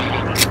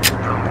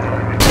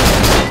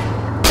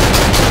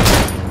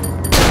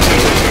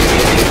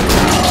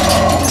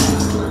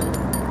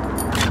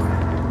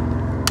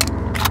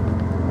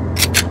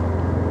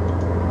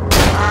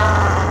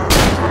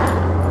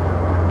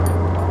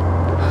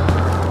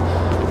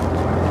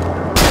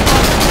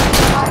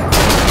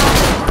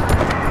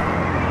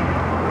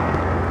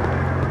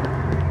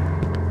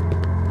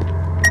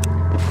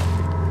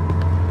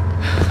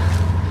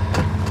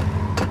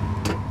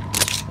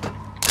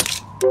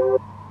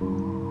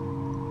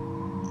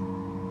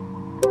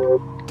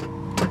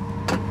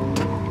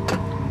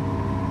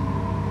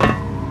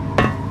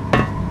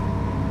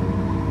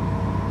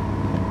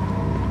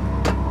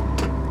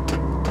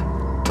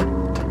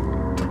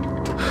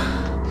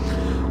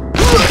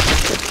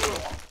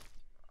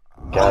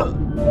 God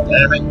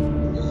damn it!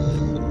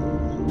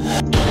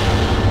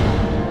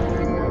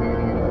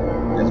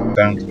 It's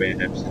bound to be an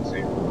M16.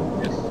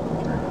 Yes.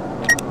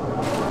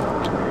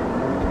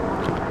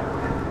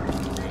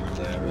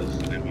 There was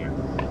ammo.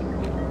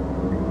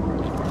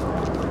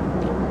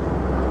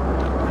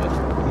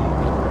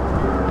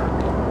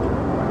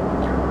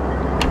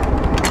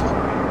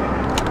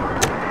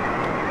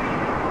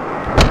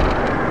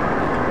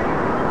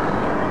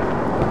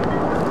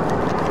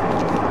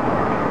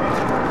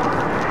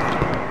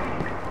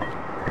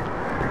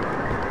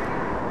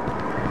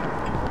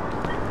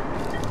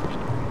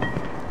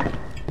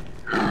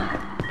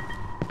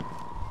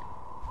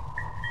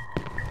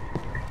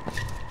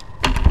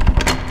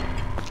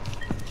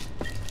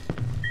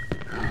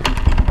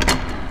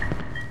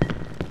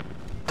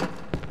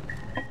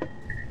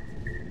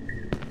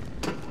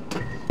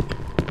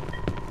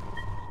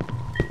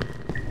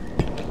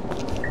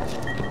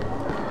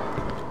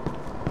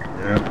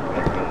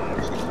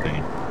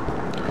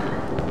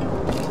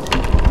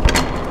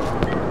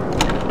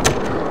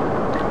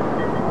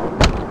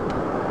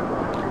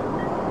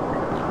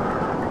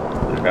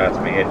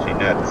 Got me itchy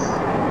nuts.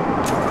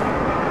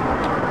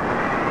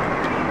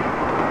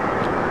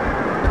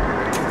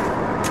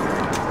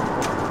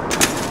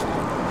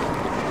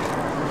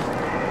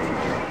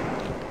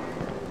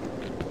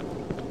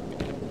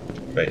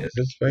 Wait, is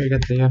this where you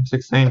get the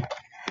M16?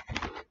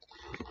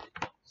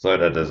 So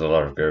that there's a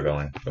lot of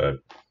gurgling, but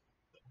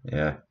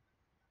yeah.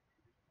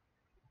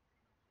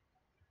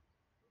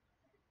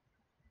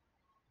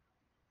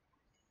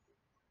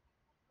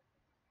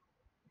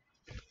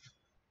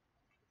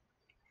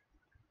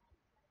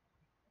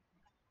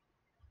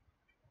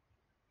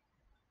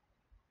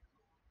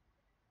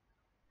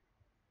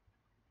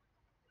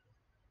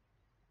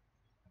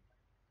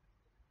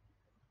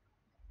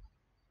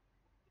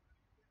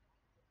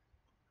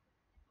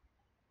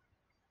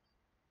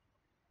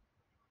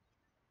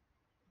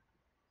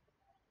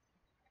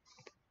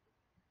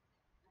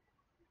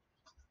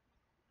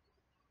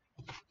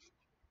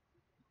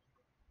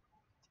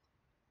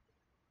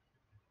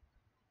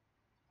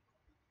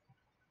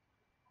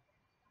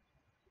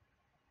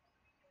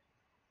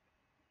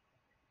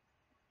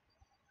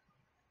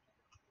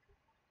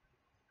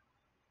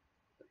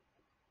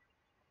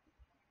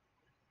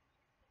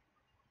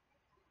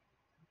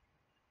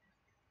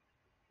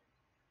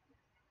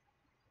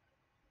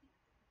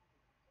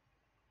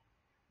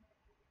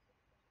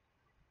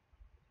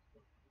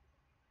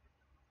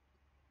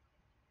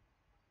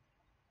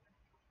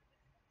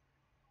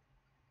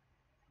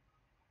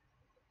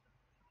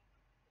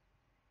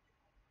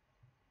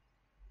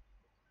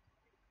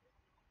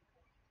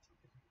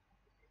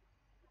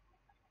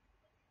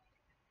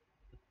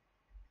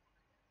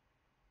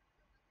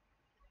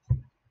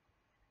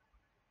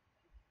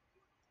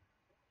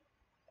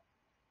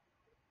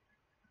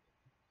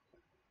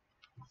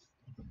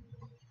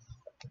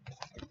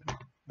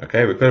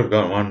 Okay, we could have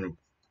gotten one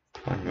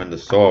when the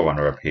saw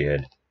runner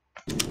appeared.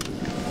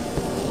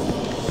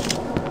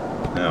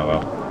 Oh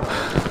well.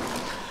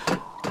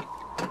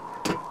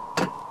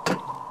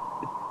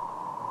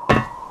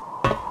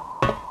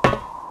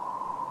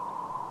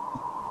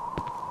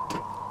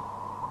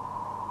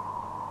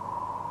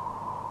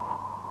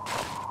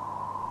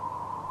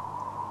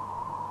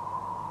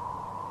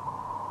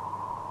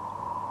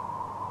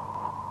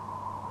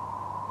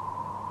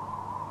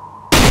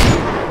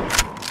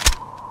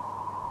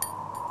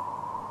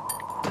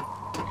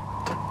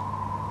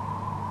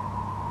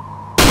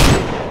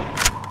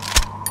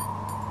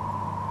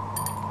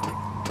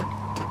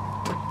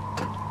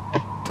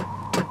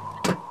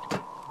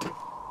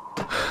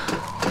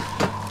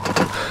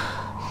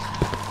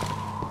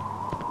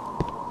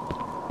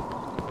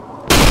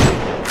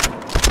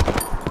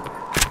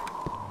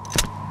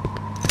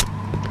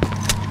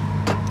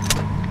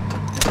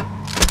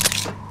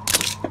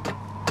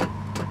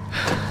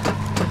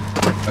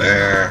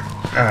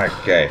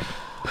 Okay.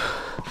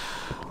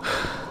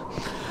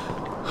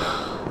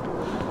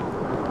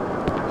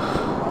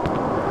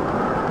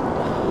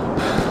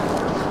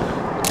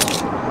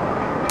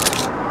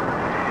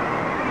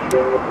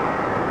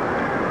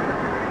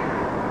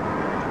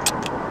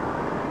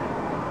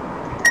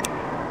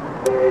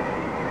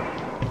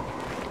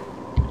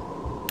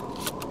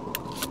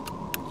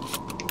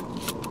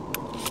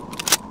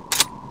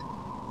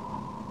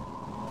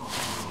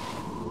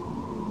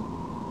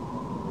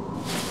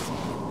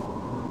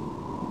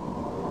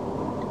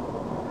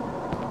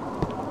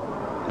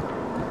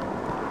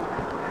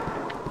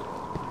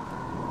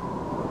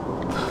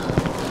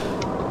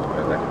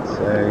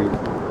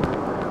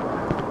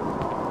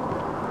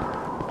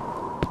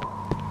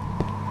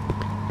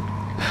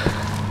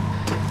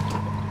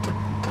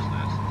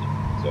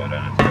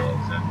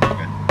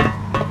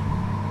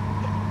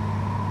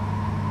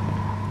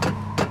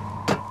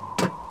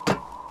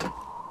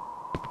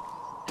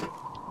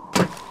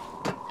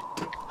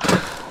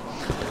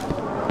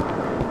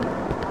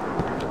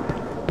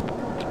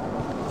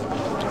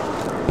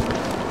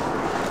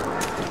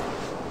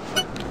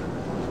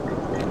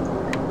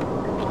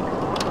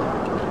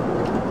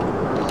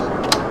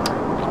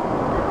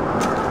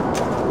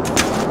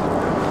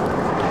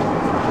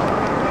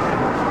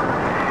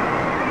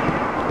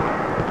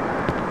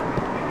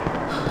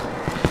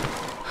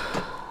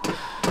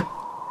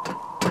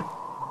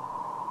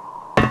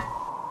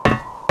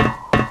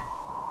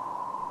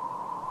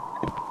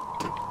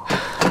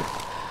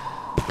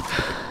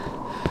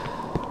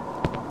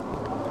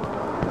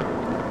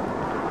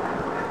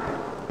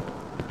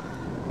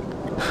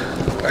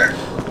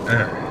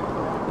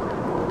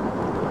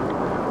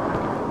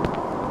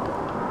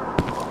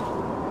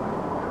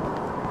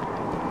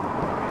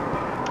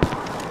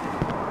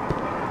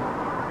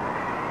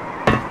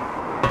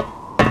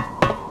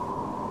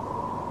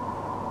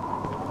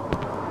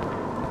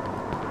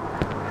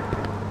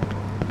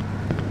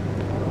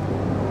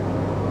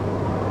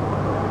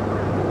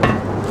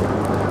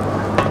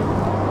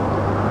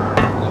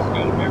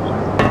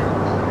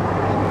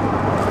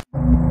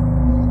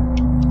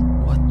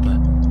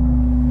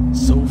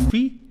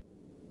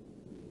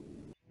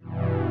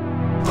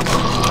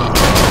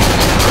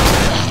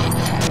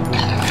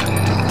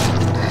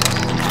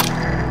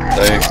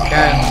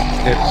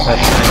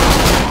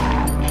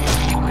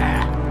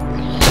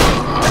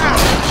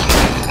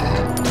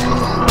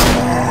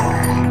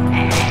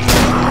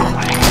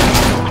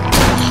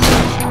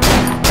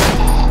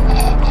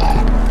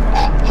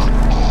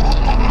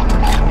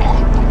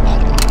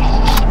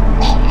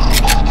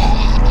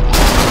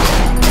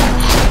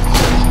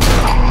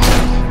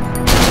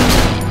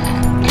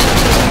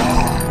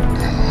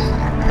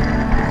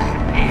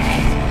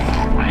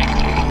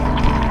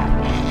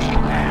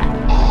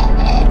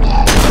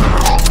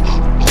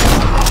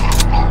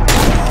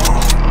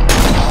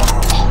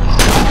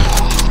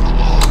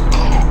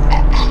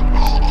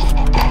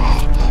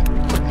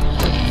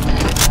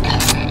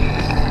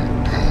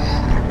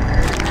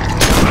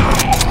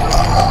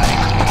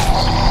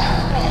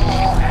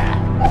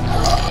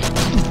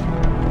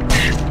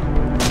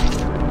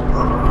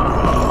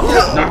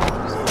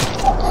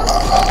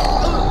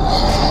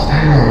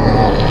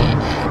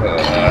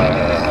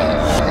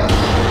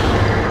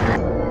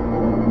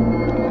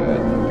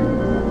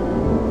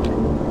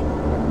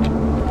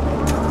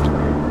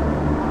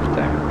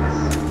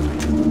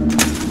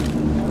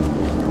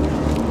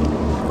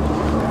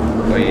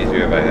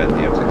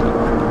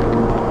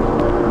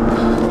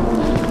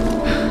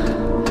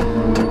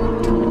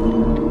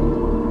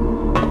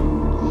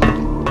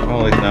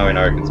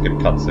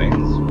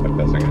 Cutscenes by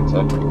pressing it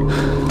up.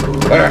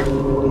 Ah!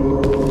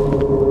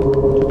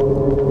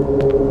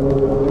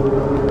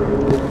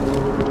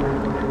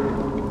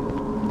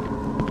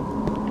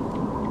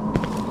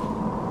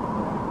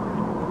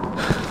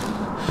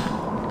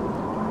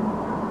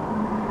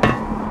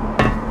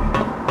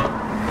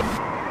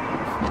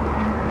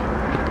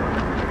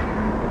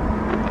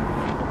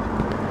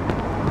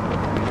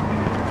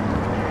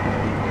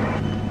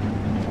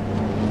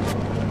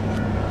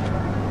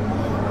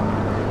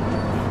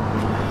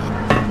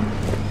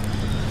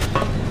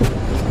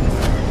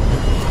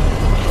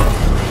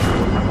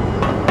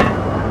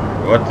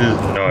 What is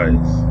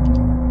noise?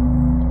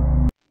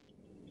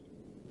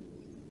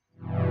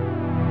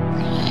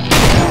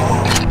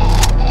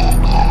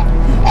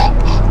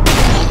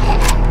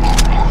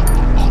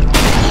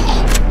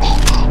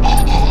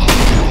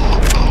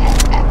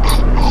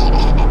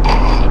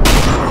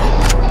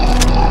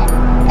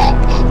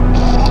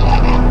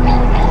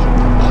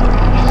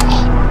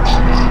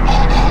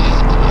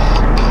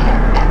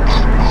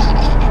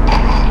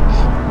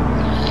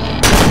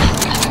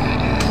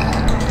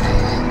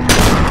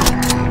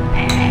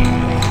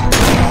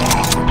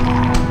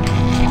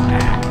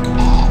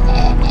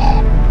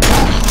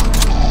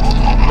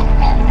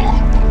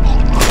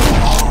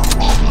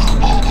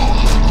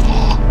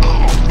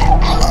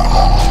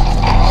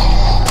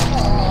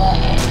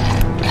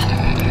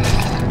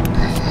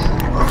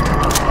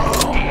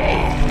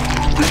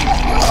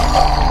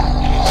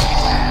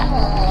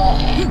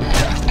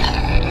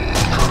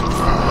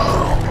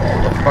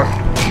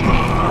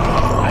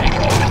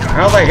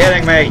 How are they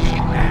hitting me?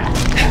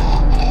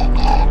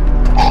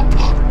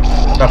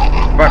 What the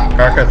fuck,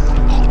 Carcass?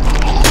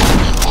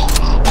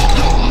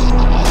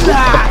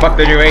 What the fuck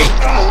did you eat?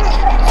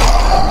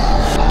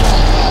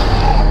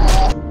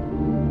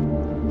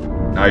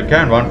 Now you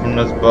can run from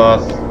this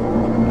boss.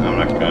 I'm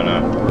not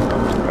gonna.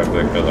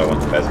 Probably because I want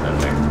the best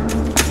ending.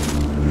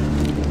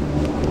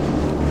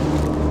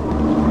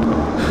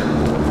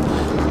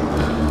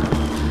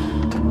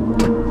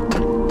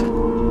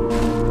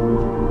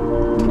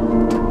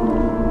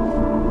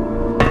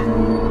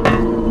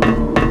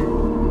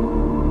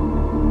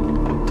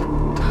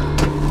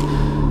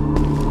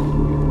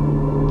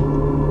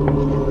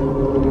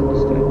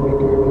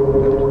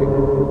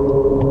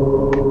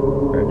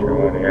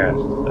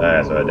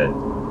 That's what I did.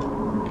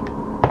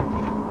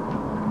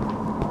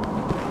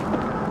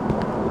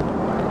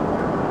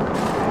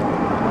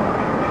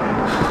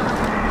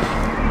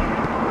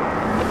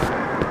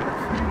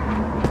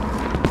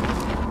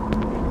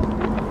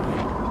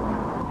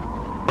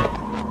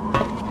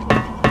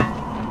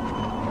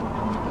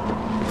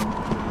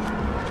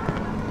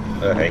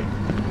 Oh, hey.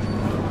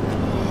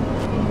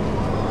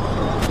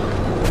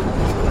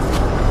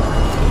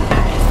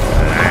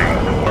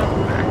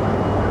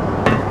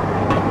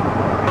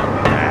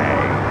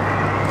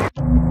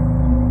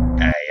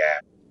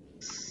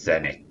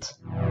 Senate.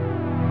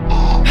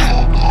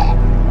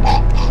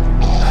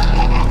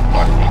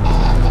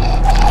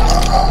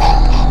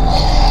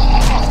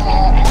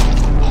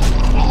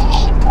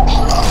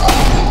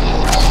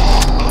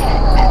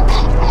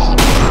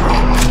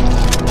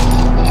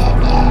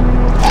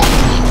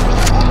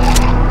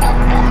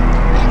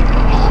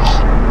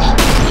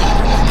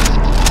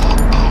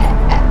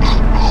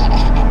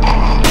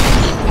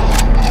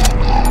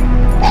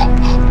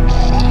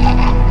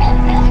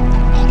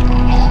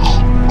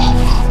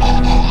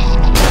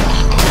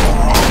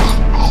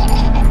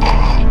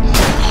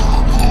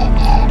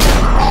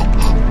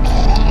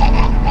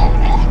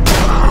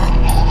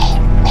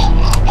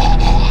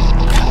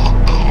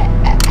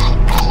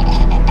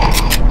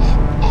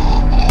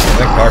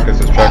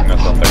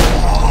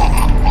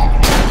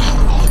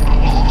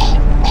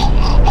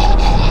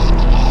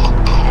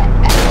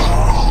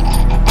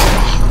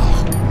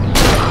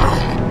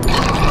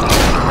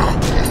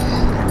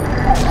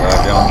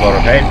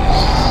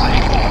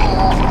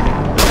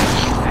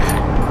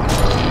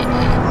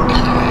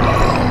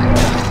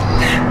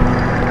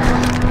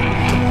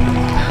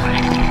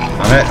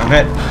 I'm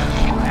hit.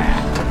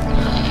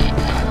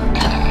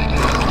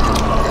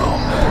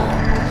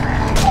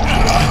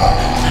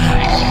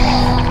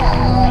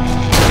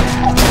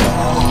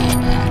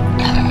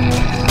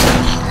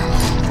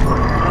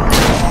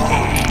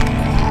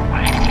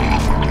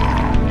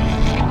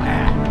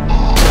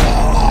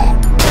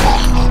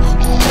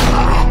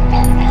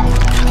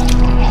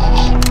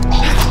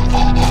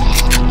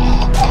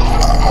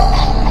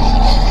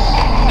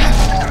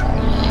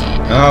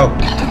 No!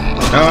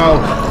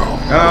 No!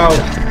 No!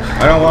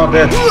 I don't want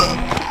this!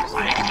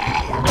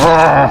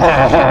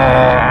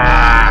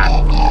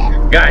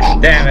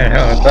 God damn it!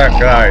 How was that,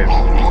 guys?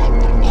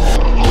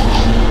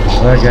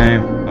 What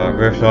game?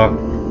 Griffshaw.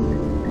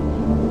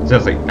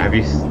 Seriously, have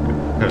you...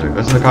 Seriously,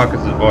 listen to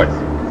Carcass's voice.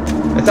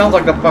 It sounds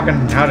like the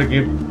fucking how to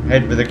give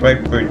head with a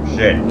grapefruit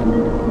shit.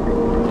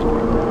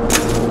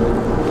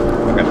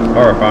 Fucking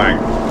horrifying.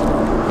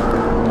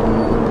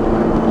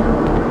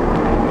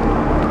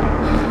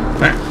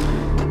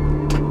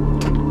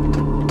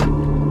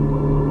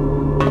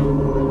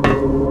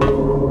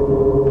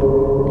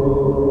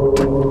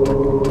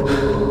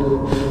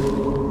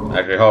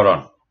 Actually, hold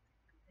on.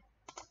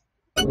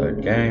 The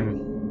game.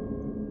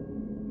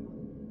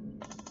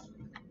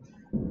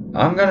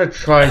 I'm gonna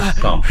try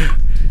something.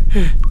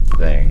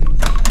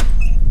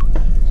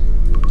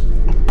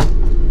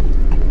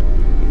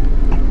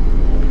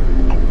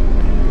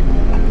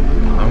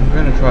 I'm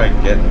gonna try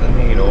getting the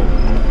needle.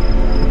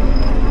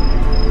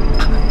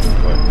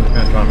 I'm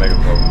gonna try and make a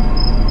program.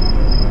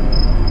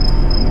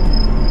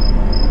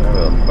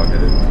 Whatever the fuck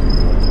it is.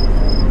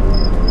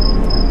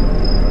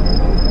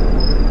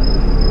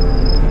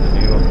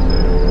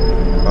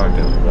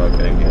 Without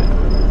getting hit.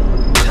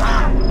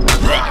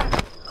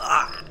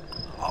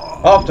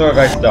 Off to a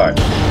great start.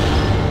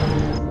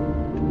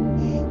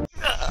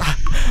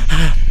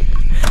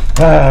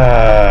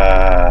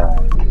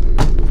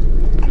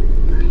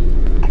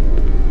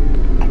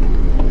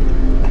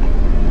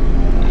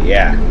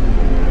 Yeah.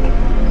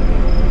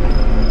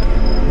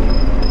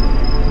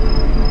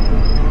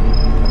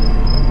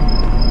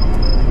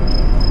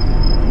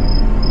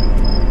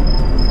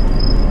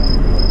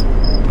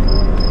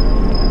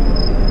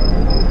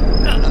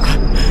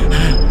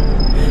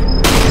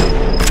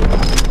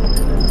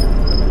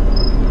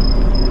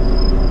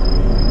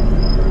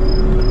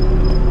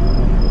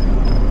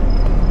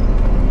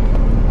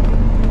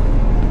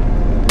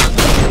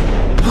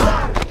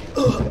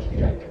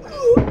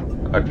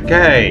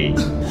 Okay.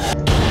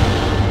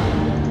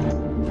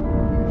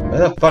 Where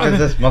the fuck is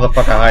this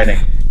motherfucker hiding?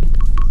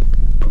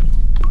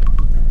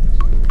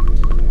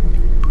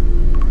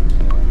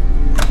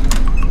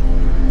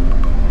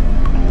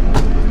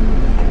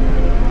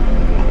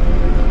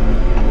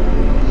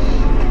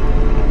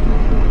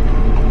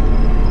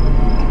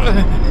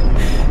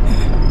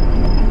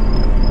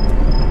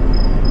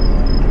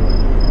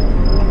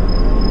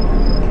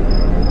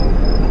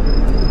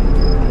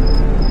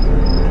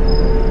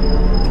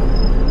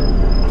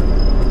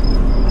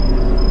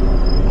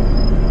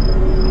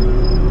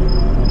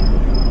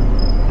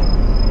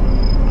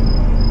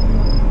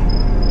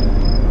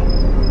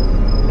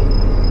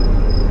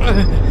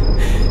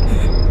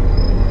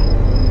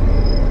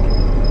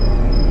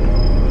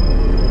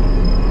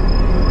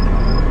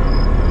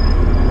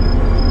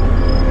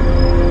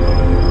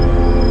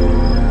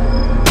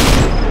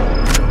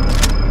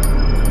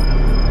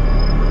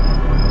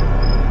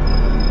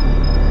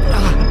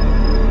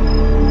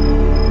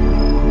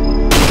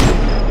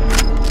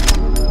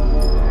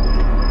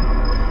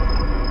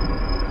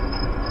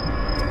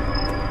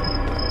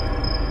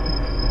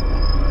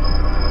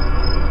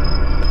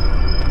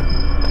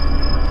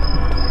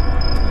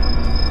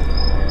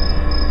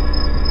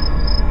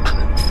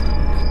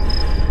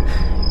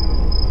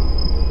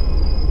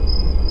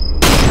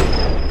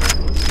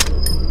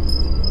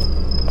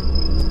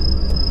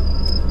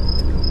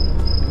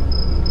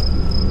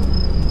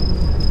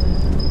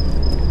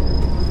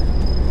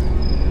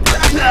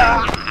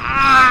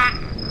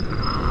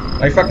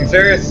 Are you fucking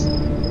serious?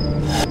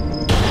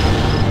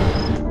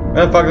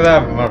 Where the fuck did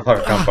that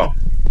motherfucker come from?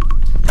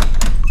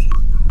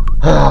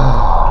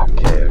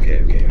 Okay.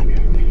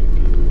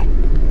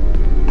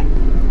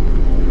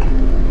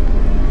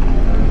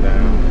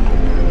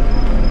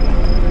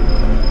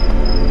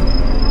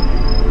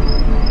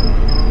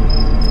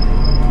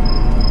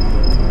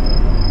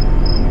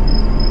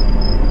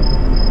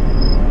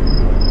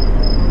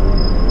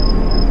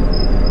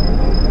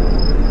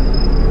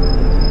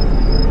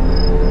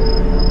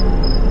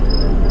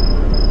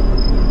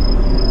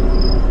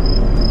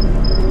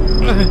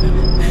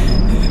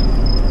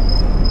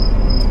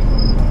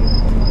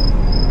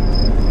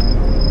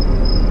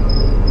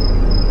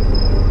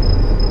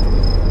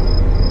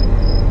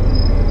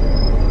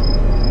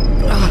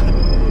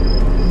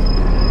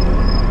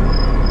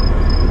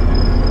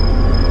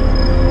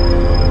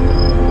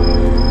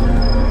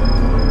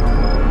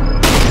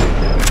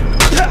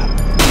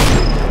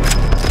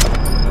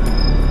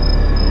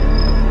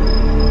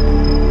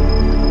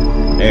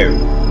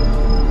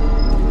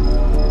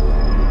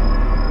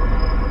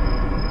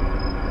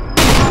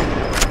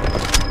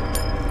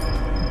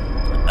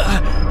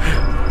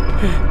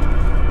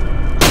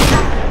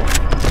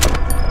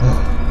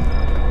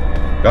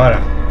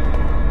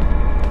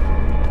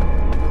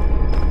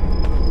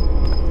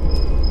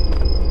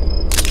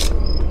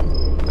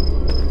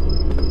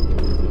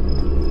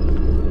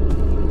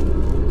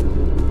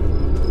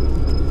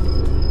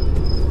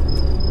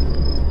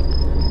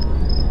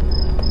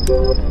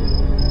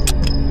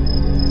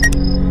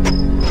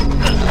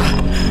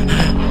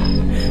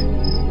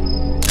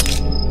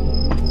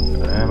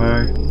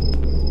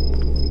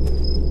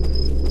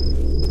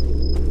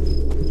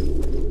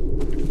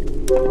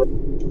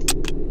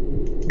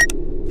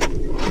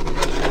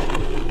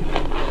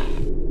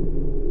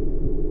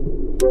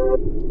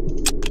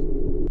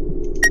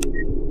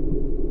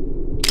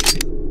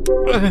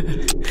 I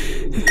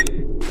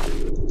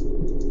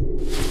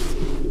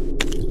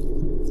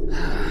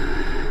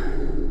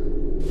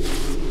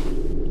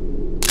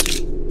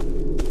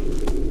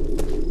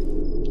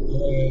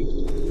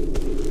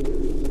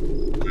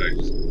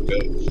just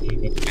built a few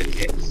more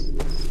hits.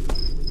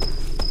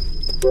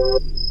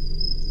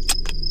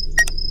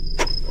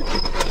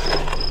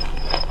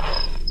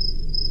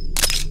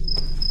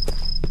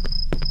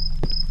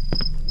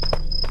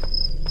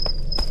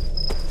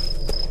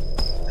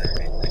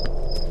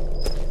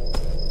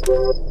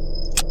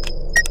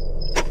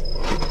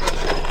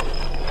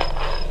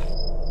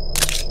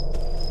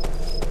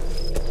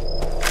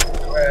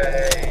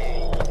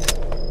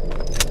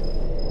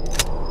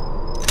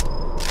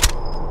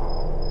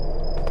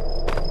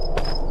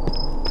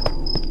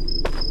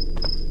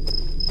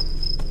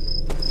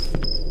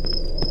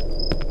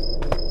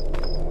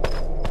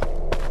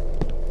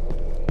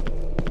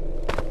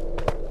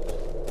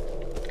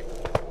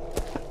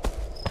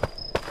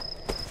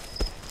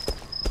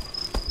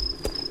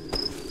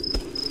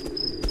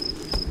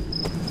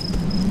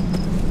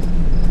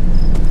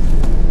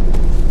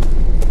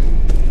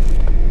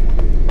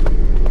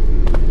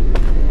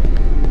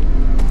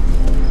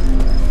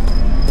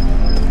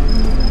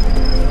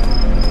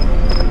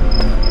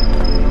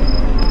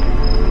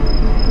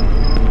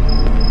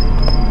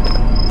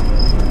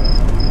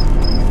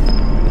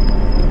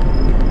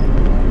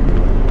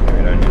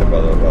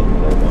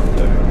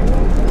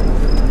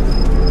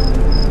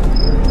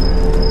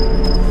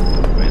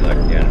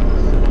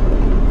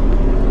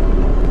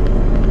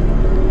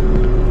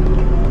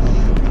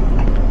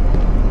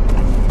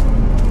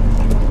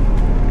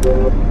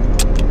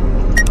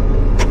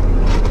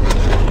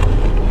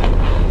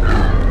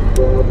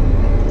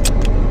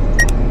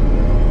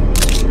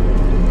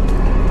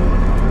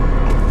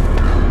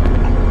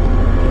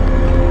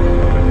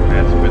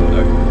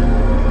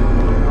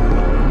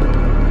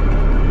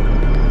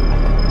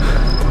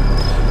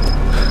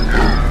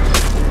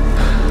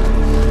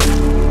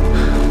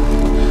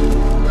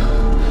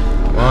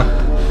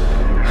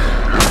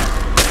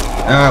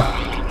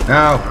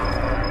 No!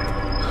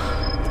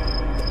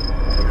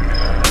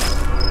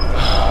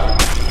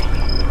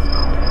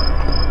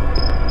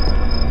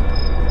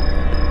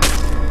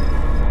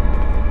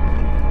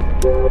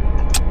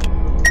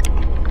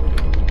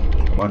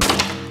 Come on.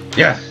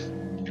 Yes!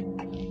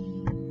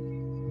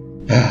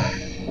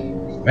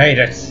 Made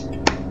it!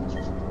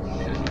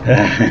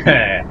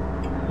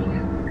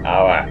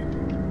 Hour.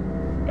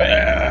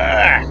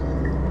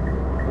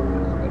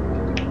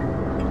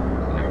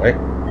 Wait.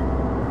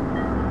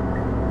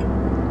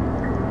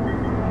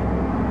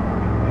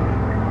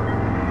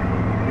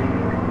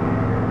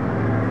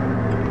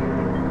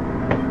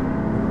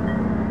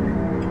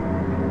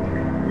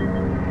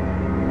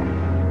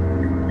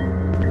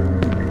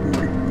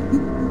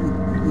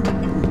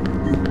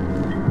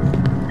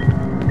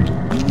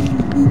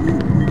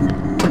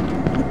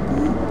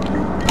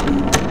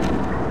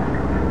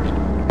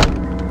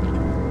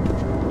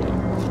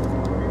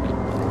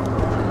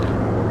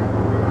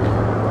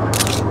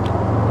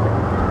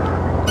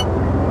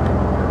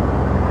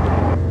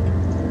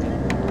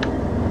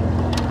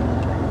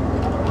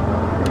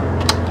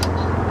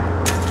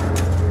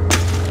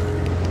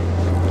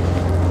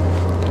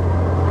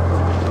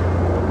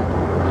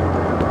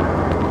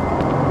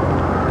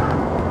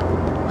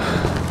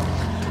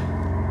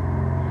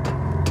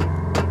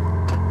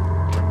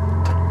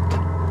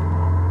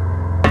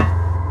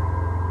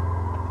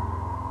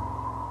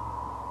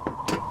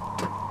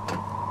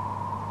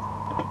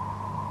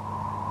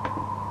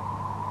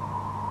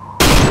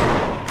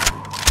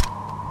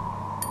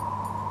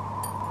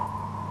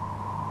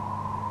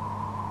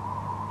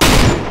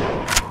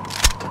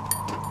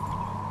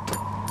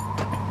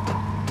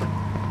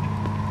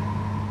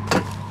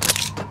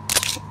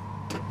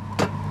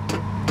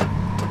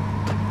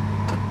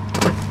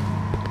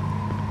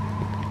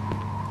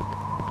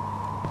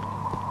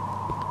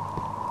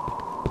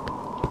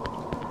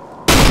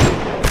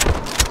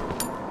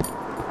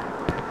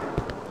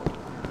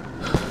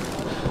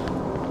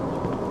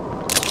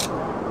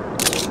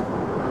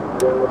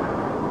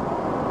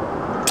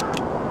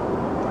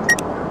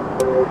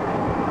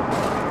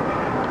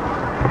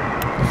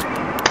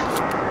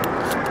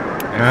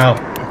 Now,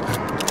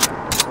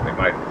 we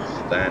might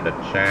stand a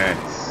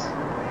chance.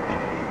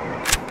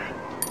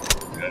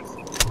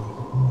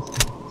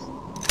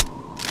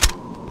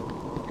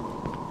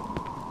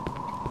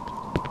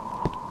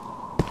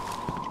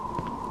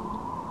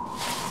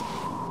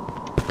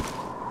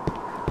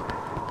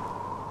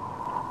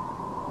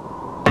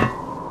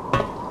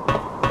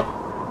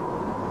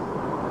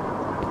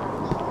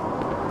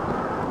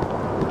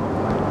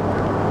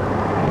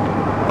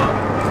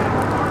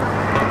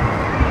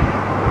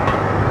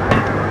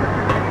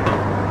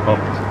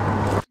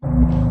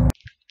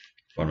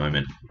 One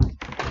moment.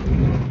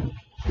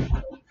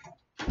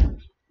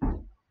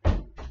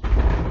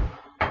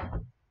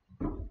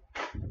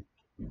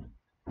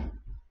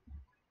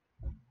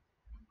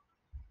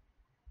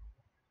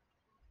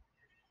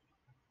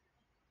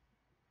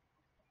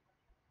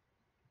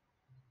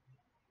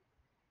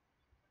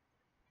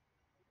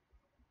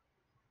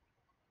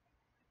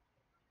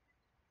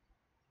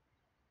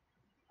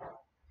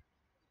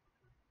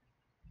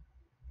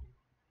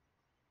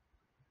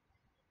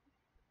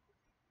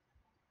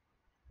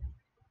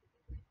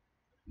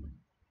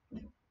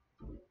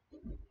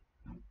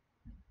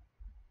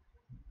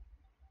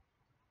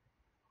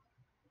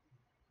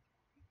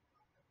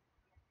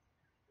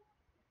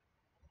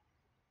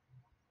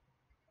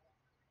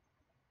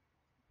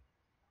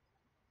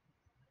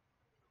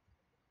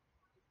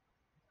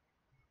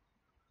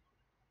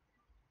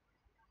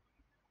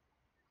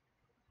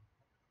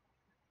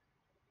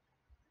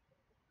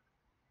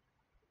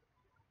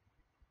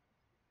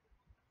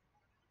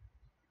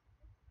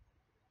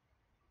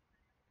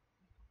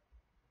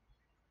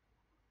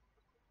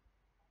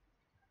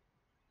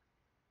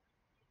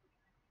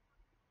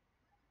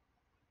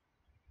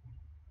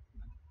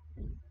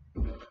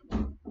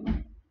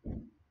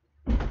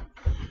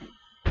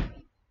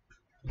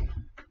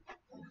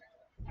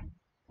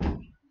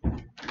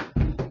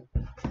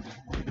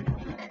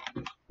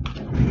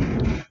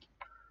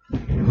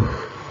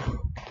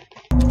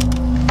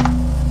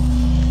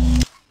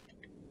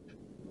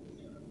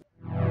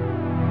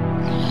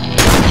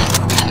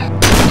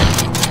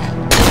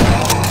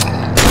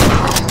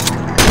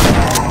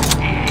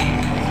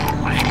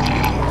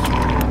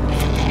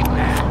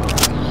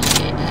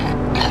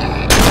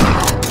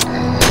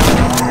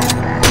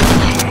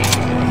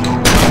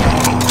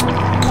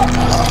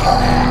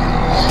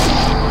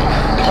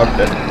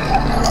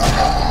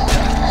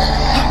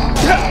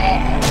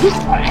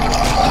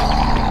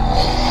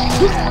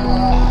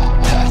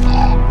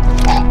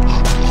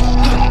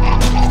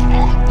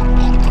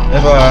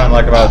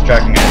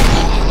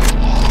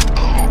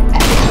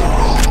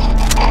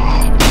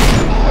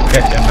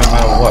 get him no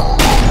matter what.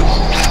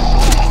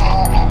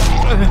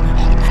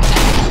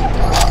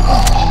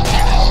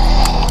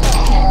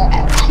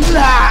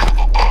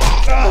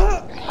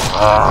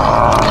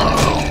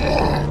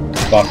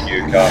 Fuck you,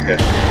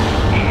 Carcass.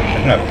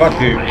 No,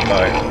 fuck you,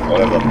 like,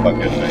 whatever the fuck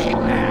his name.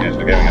 Yes,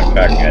 we're giving him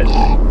back edge.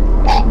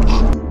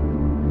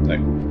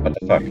 Like, what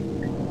the fuck?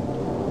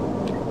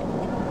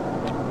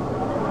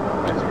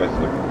 Am I supposed to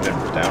put him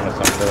down or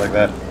something like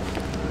that?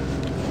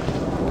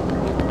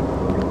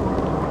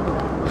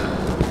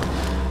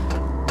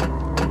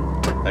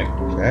 Like,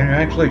 can you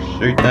actually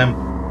shoot them?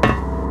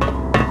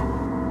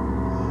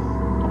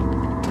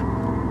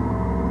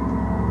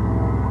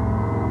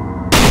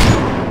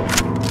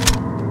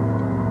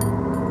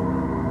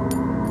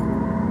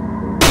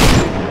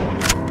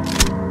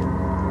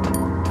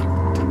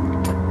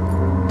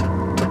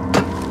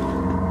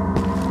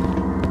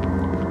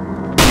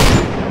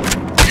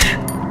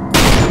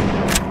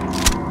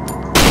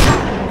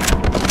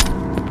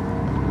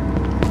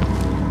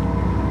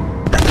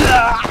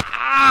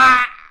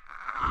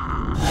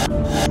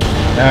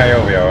 Now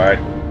you'll be alright.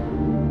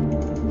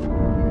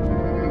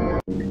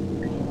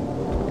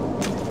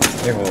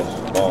 People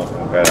spawn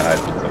from better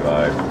heights and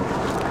survive.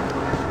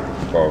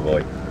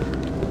 Probably.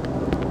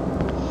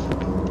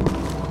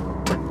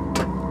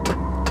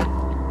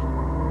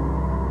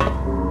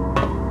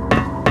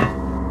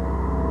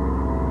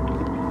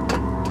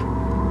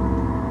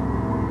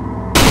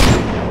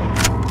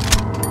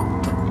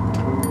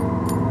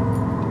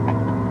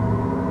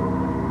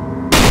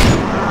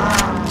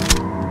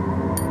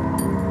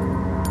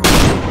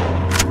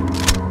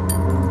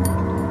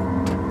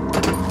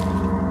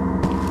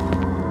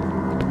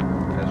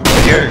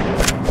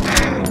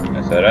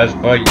 So that's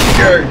for you.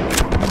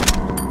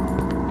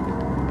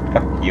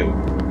 Fuck you.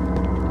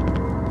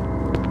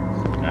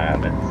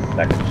 I'm in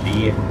second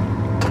shit.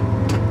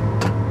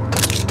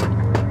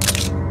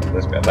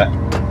 Let's grab that.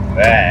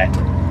 There.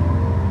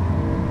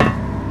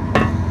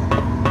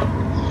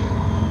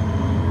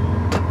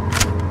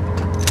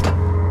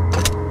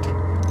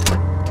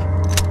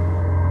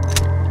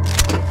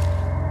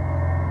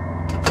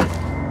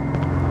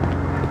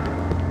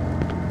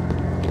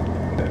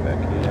 Go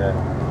back here.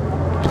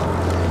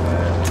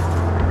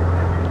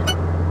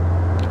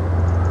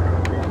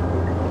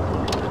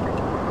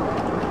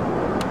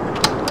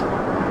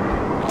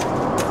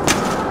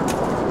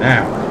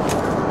 Now.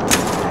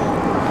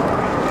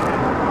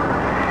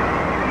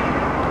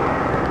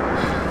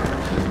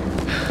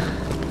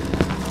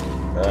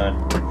 Run,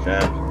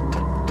 jump,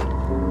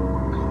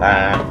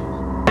 climb.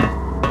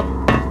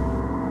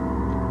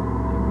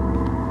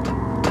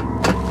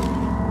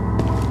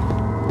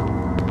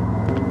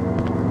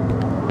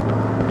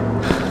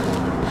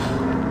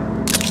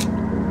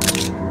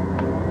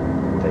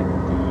 Take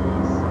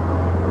these.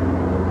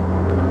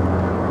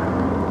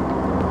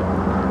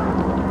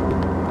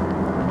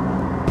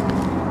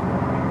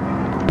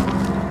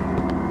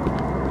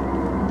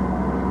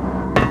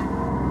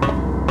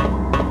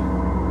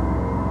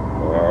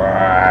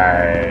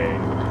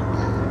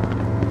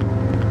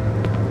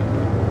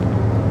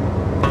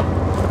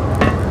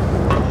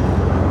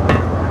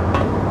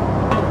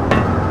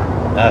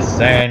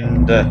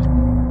 Ascend. Shit.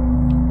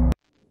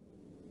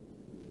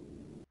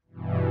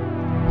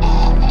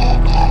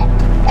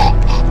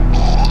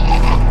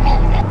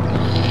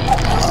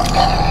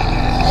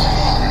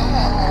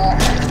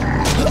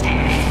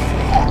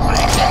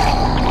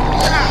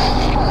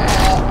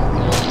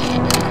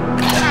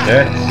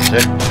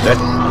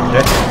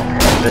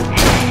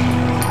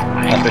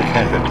 That's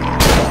intended.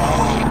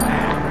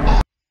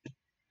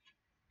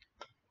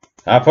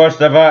 I pushed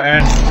the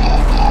button.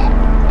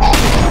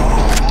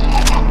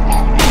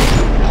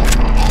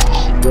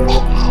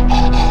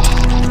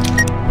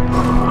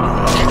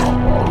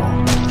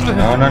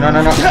 No.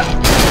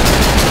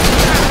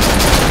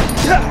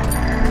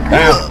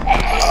 Damn.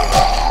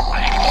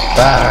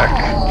 Back.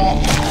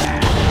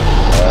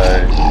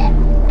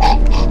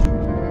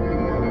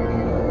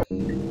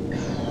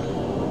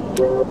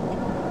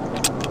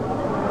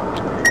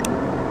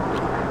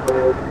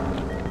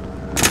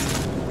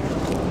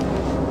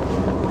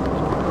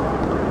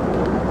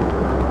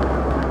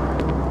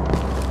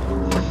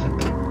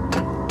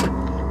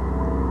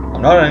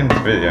 I'm not ending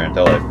this video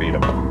until I beat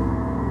him.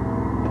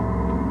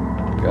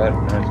 God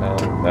knows how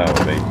that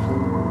will be.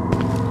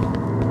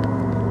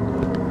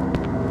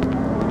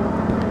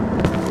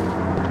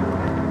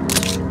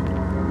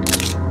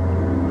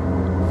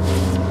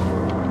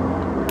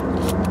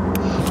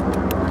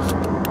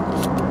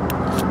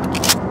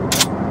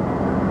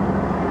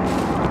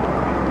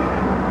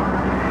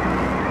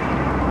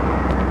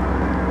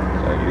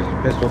 So use the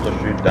pistol to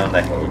shoot down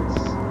the heads.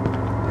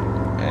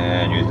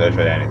 And use those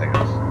for anything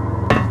else.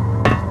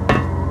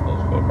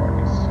 Those for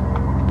Carcass.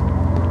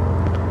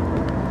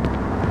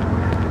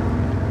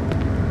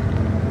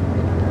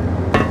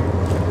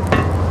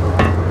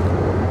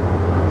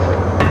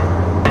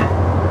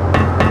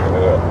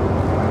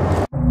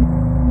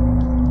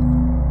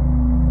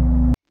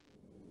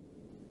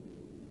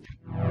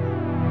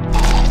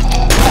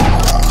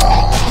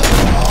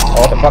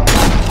 What the fuck?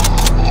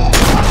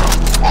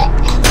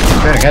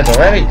 Exploding heads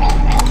already?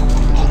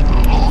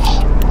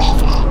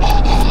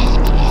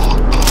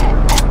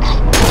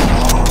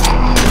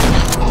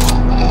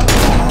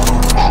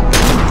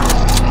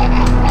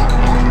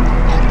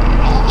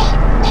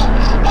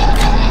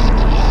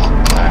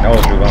 I know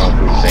you're going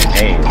through the same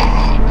haze.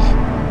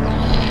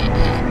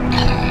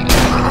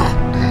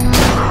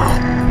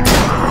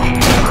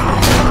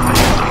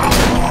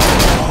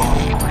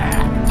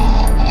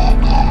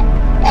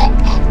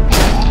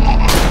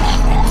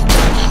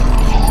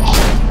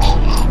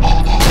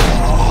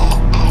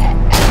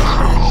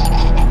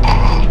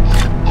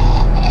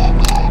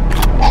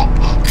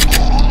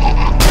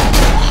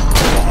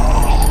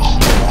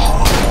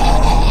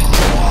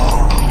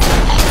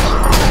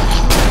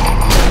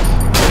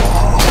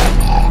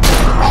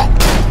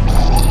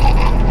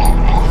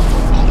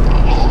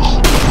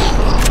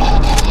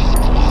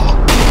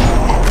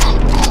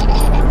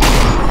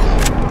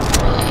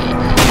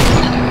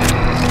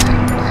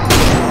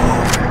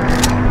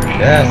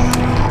 Yes.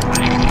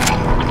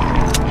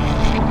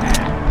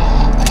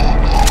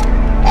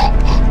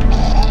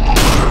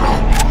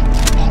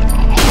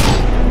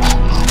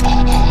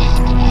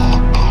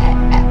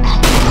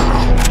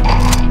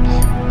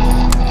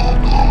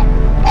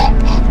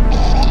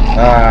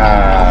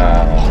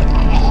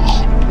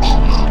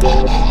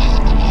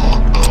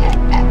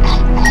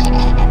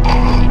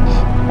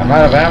 I'm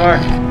out of ammo.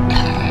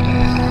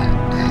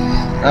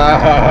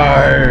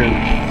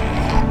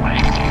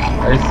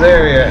 Are you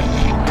serious?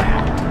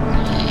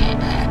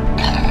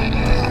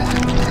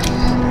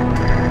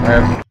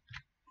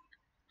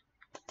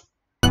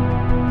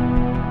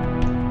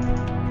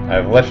 I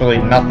have literally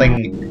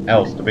nothing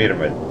else to beat him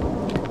with.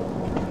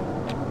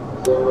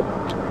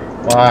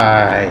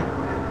 Why?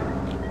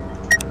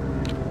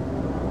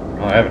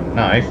 Well, I have a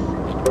knife.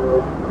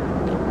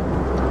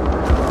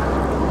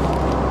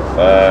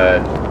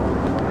 But...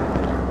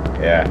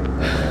 yeah,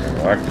 that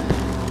doesn't work.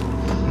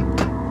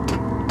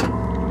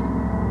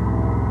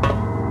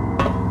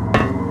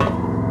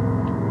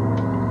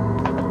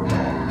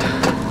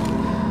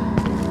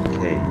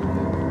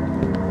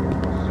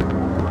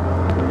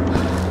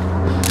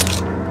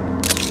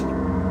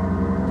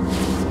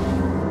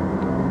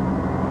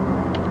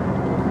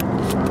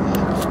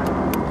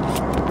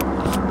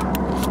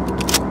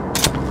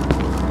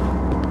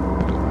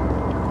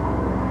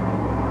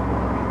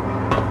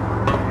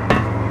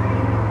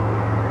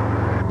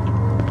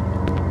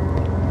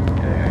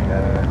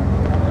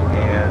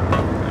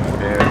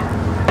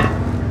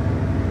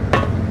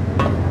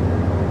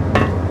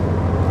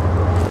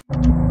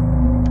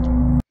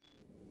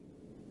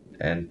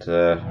 And,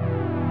 come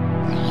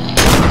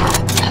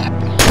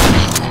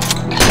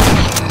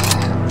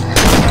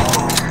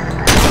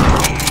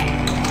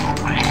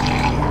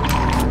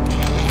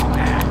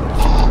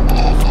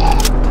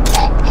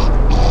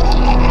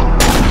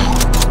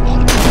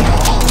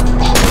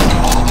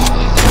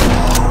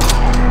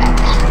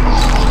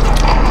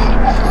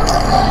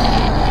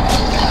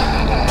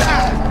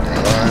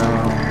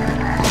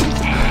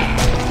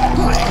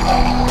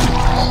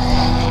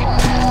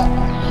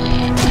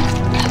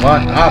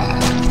on, up!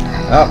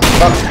 Up,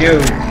 fuck you!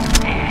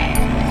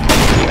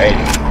 Wait.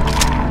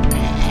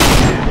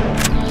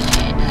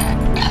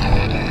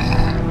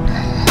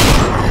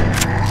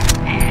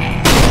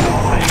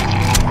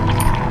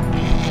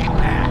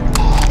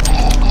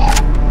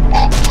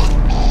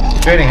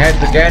 Shooting heads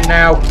again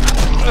now! Big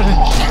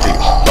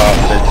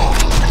bastard.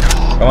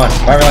 Come on,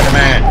 fire me like a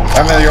man!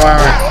 Fire me with your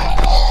armor!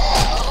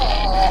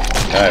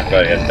 I've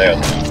got to get there.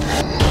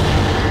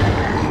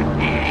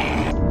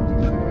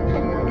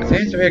 It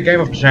seems to be a game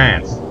of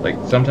chance. Like,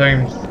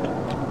 sometimes,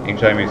 each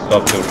time you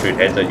stop to shoot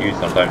heads at you,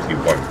 sometimes you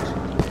won't.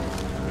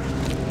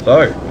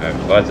 So,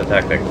 that's a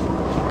tactic.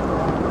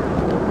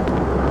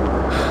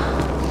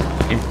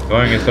 Keep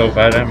throwing yourself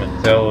at him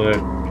until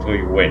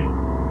you win.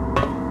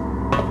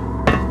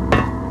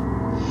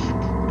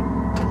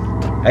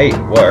 Hey,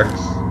 it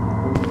works.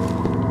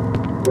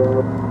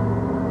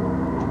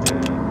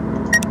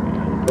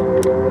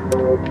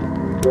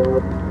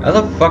 How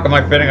the fuck am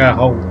I fitting a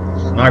whole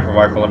sniper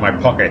rifle in my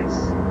pockets?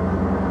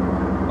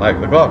 Like,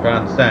 the Glock, I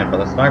understand, but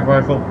the sniper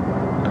rifle?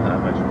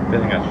 I'm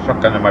fitting a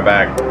shotgun in my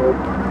bag.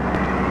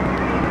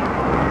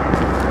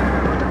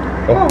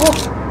 Oh.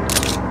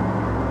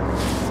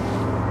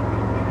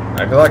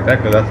 I feel like that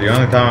because that's the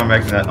only time I'm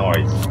making that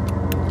noise.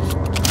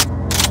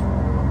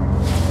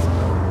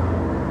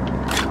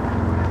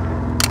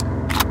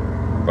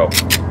 Well,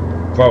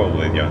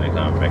 probably the only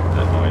time I'm making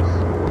that noise.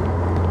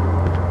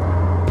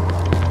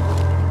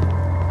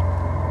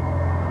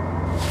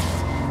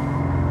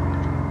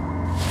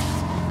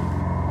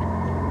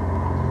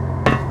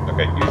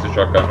 Okay, use the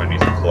shotgun when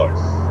he's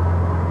close.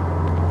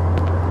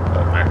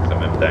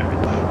 Maximum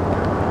damage.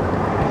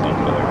 Sounds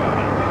really bad.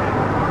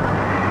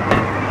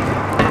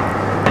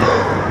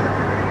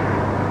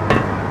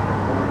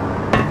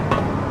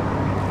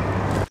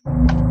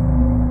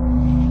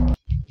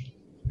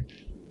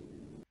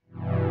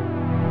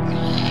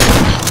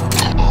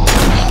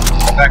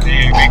 Come back to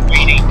you, big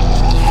weenie.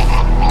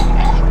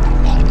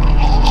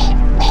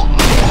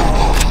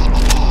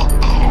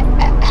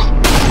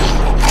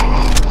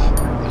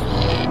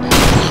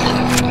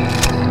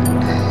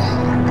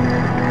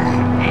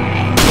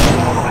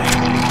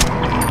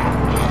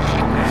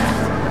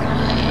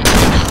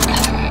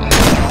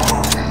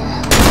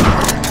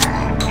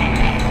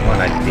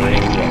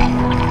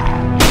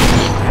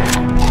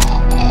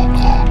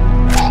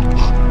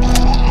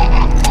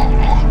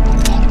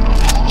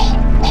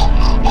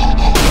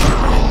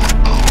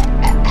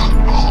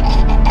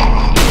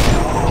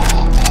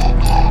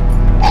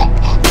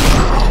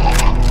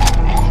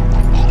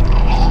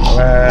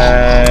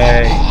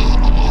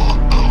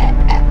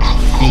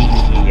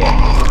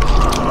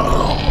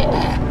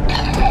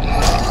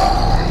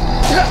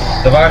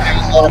 Surviving a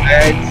lot of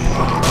heads.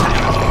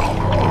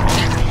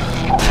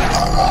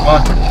 Come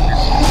on.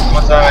 Come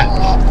on, Simon.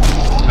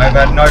 I've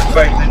had no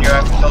faith in you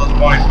up until this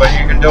point, but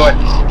you can do it.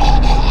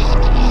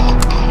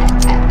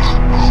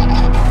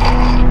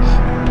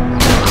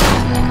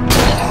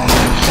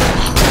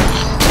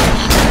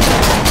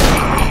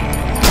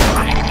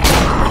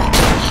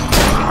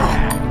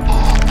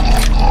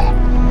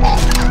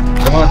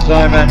 Come on,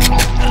 Simon.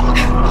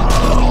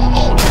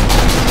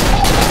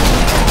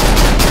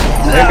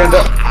 You can do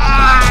it.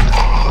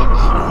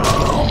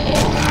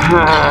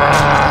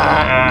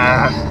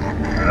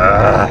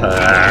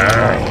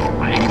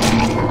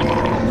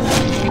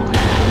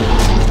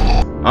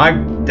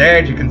 I'm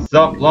dead, you can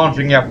stop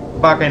launching your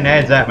fucking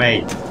heads at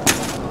me!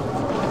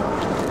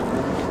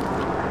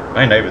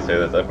 My neighbors say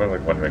this, I'm probably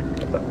wondering what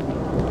the fuck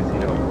is he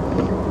doing?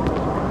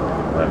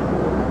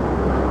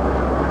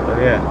 So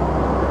yeah.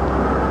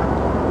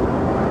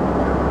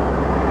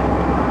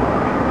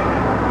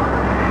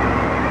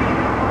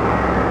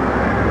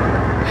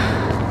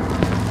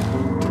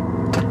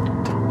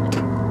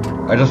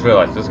 I just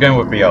realized this game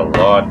would be a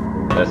lot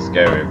less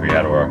scary if we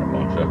had a rocket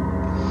launcher.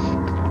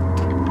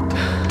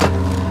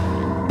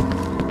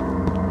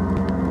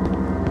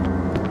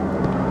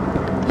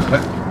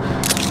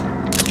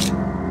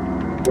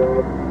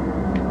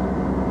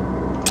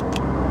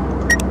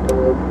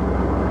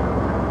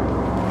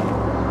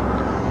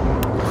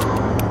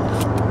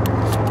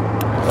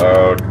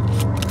 Load.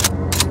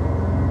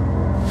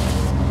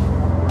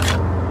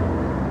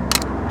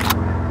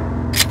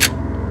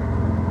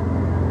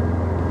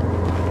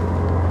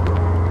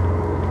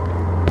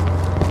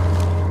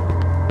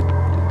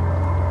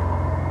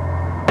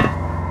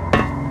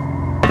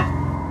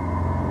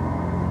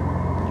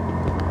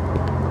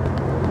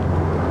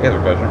 Here's a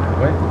question.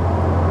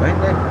 When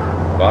did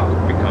fuck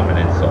become an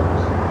insult?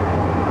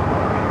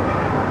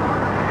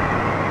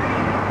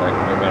 Like,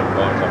 we're gonna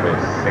call somebody a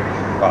sick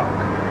fuck.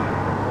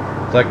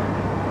 It's like,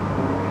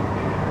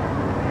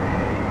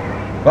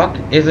 fuck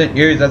isn't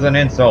used as an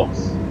insult.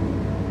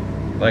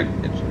 Like,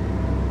 it's,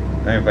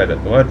 I mean, the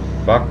word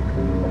fuck,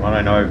 from what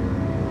I know,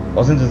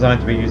 wasn't designed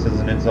to be used as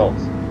an insult.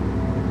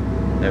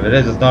 If it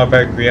is, it's not a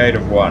very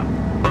creative one.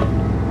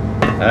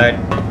 Alright.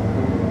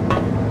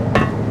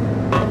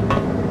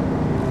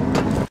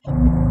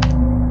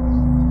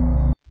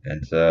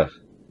 And,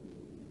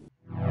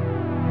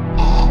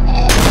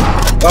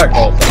 I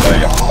call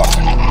somebody a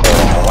fucking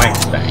wank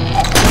thing.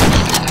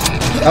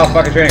 Oh,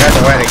 fucking shooting at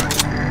the wedding.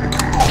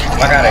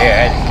 Fuck out of here,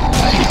 Ed.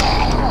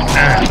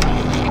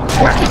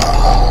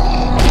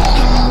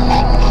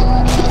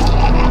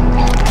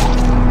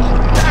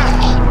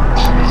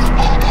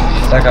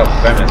 It's like how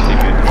feminists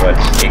use the word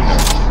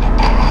ignorance.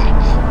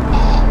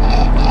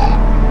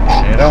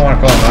 You don't want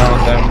to call them out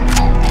on them.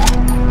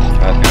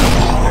 I'm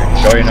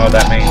sure you know what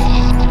that means.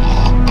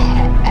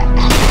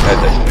 They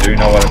do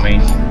know what it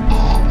means.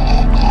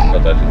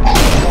 But that's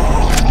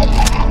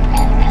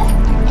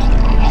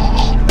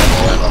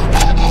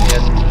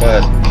yes,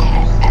 but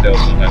still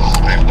sometimes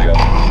frankly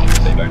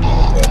they don't know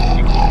what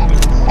equal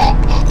means.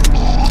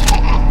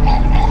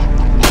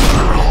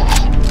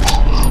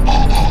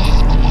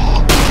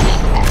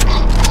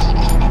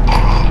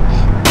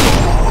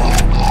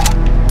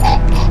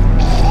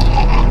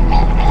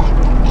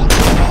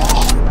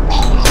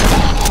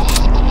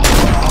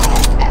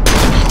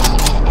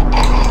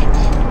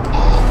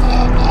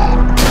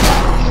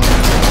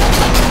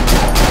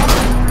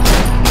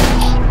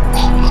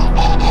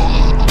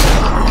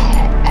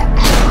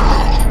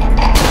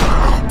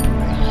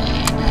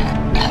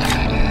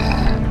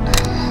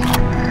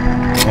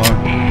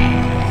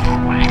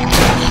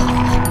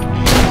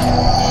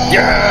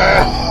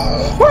 Yeah!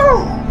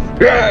 Woo!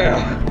 Yeah!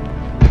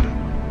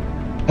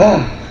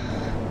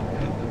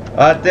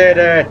 I did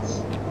it!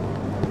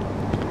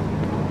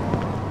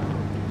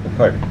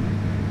 Okay.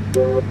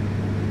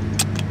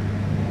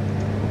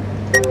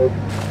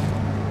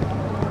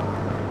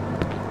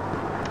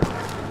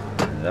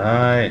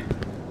 I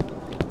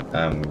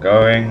am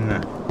going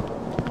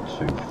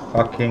to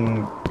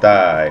fucking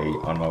die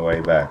on my way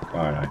back,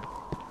 aren't I?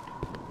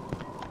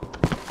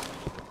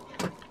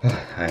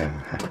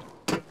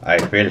 I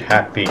feel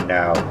happy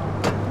now.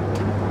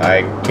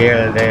 I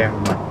killed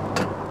him.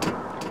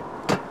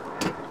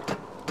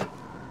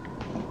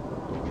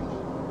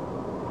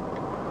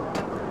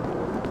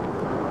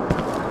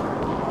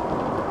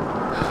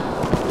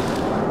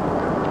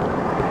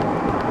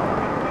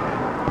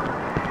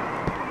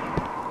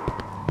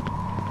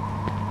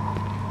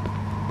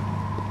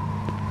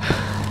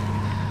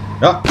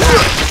 No.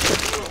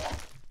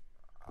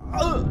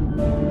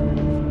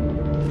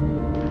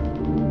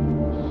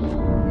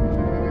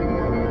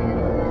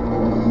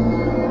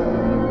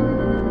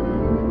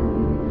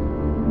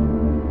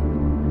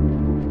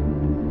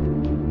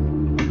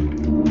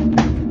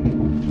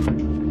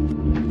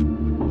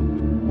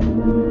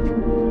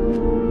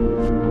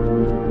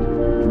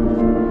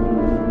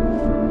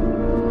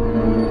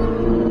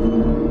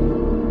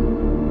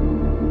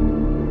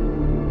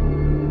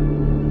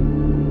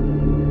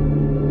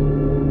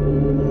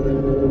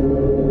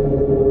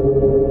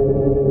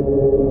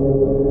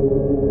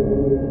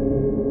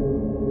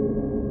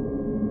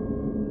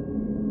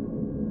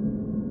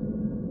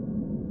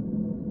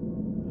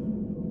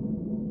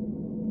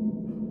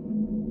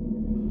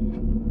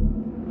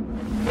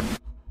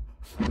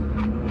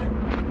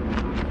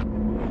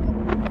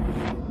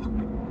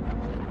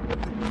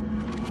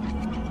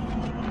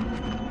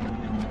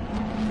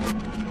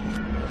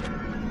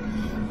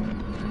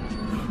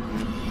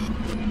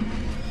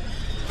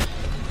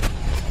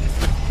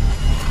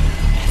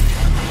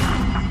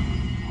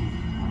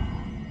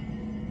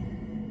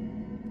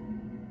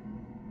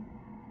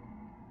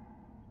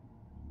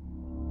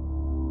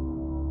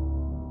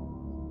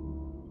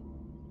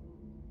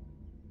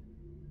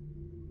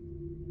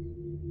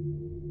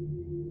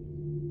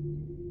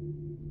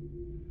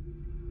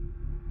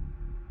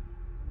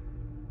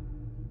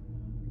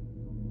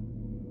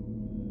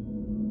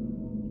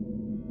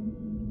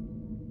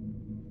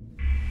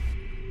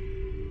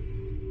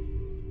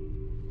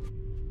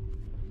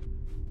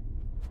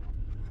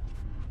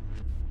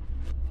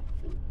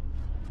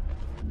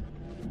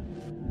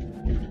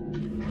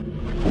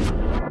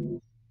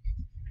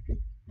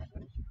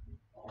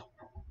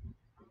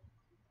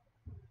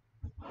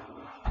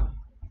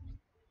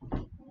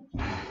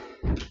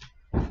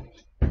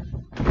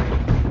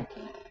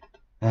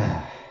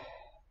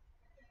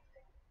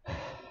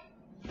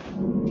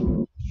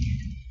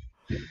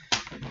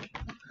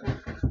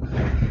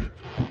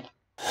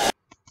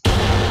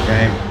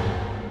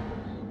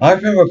 game.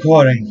 I've been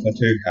recording for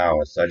 2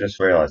 hours, I just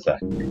realised that.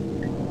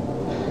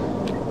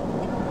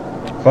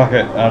 Fuck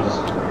it,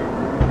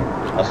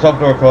 I'll stop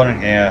the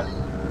recording here.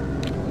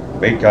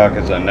 Beat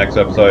Carcass, and next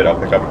episode I'll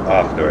pick up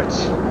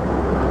afterwards.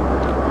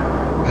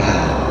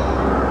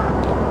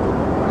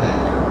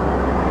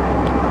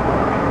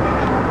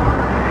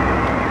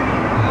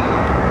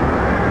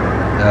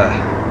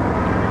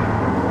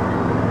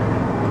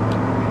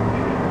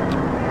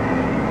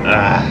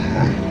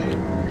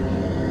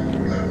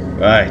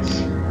 Right.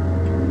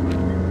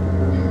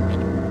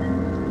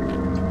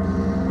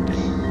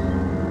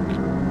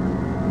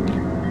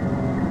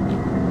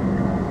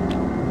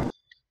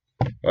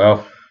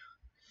 Well,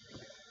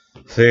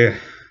 see you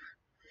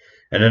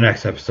in the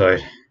next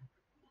episode,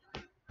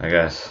 I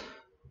guess.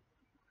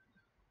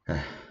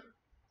 Have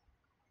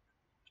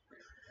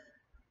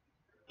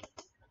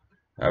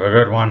a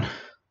good one.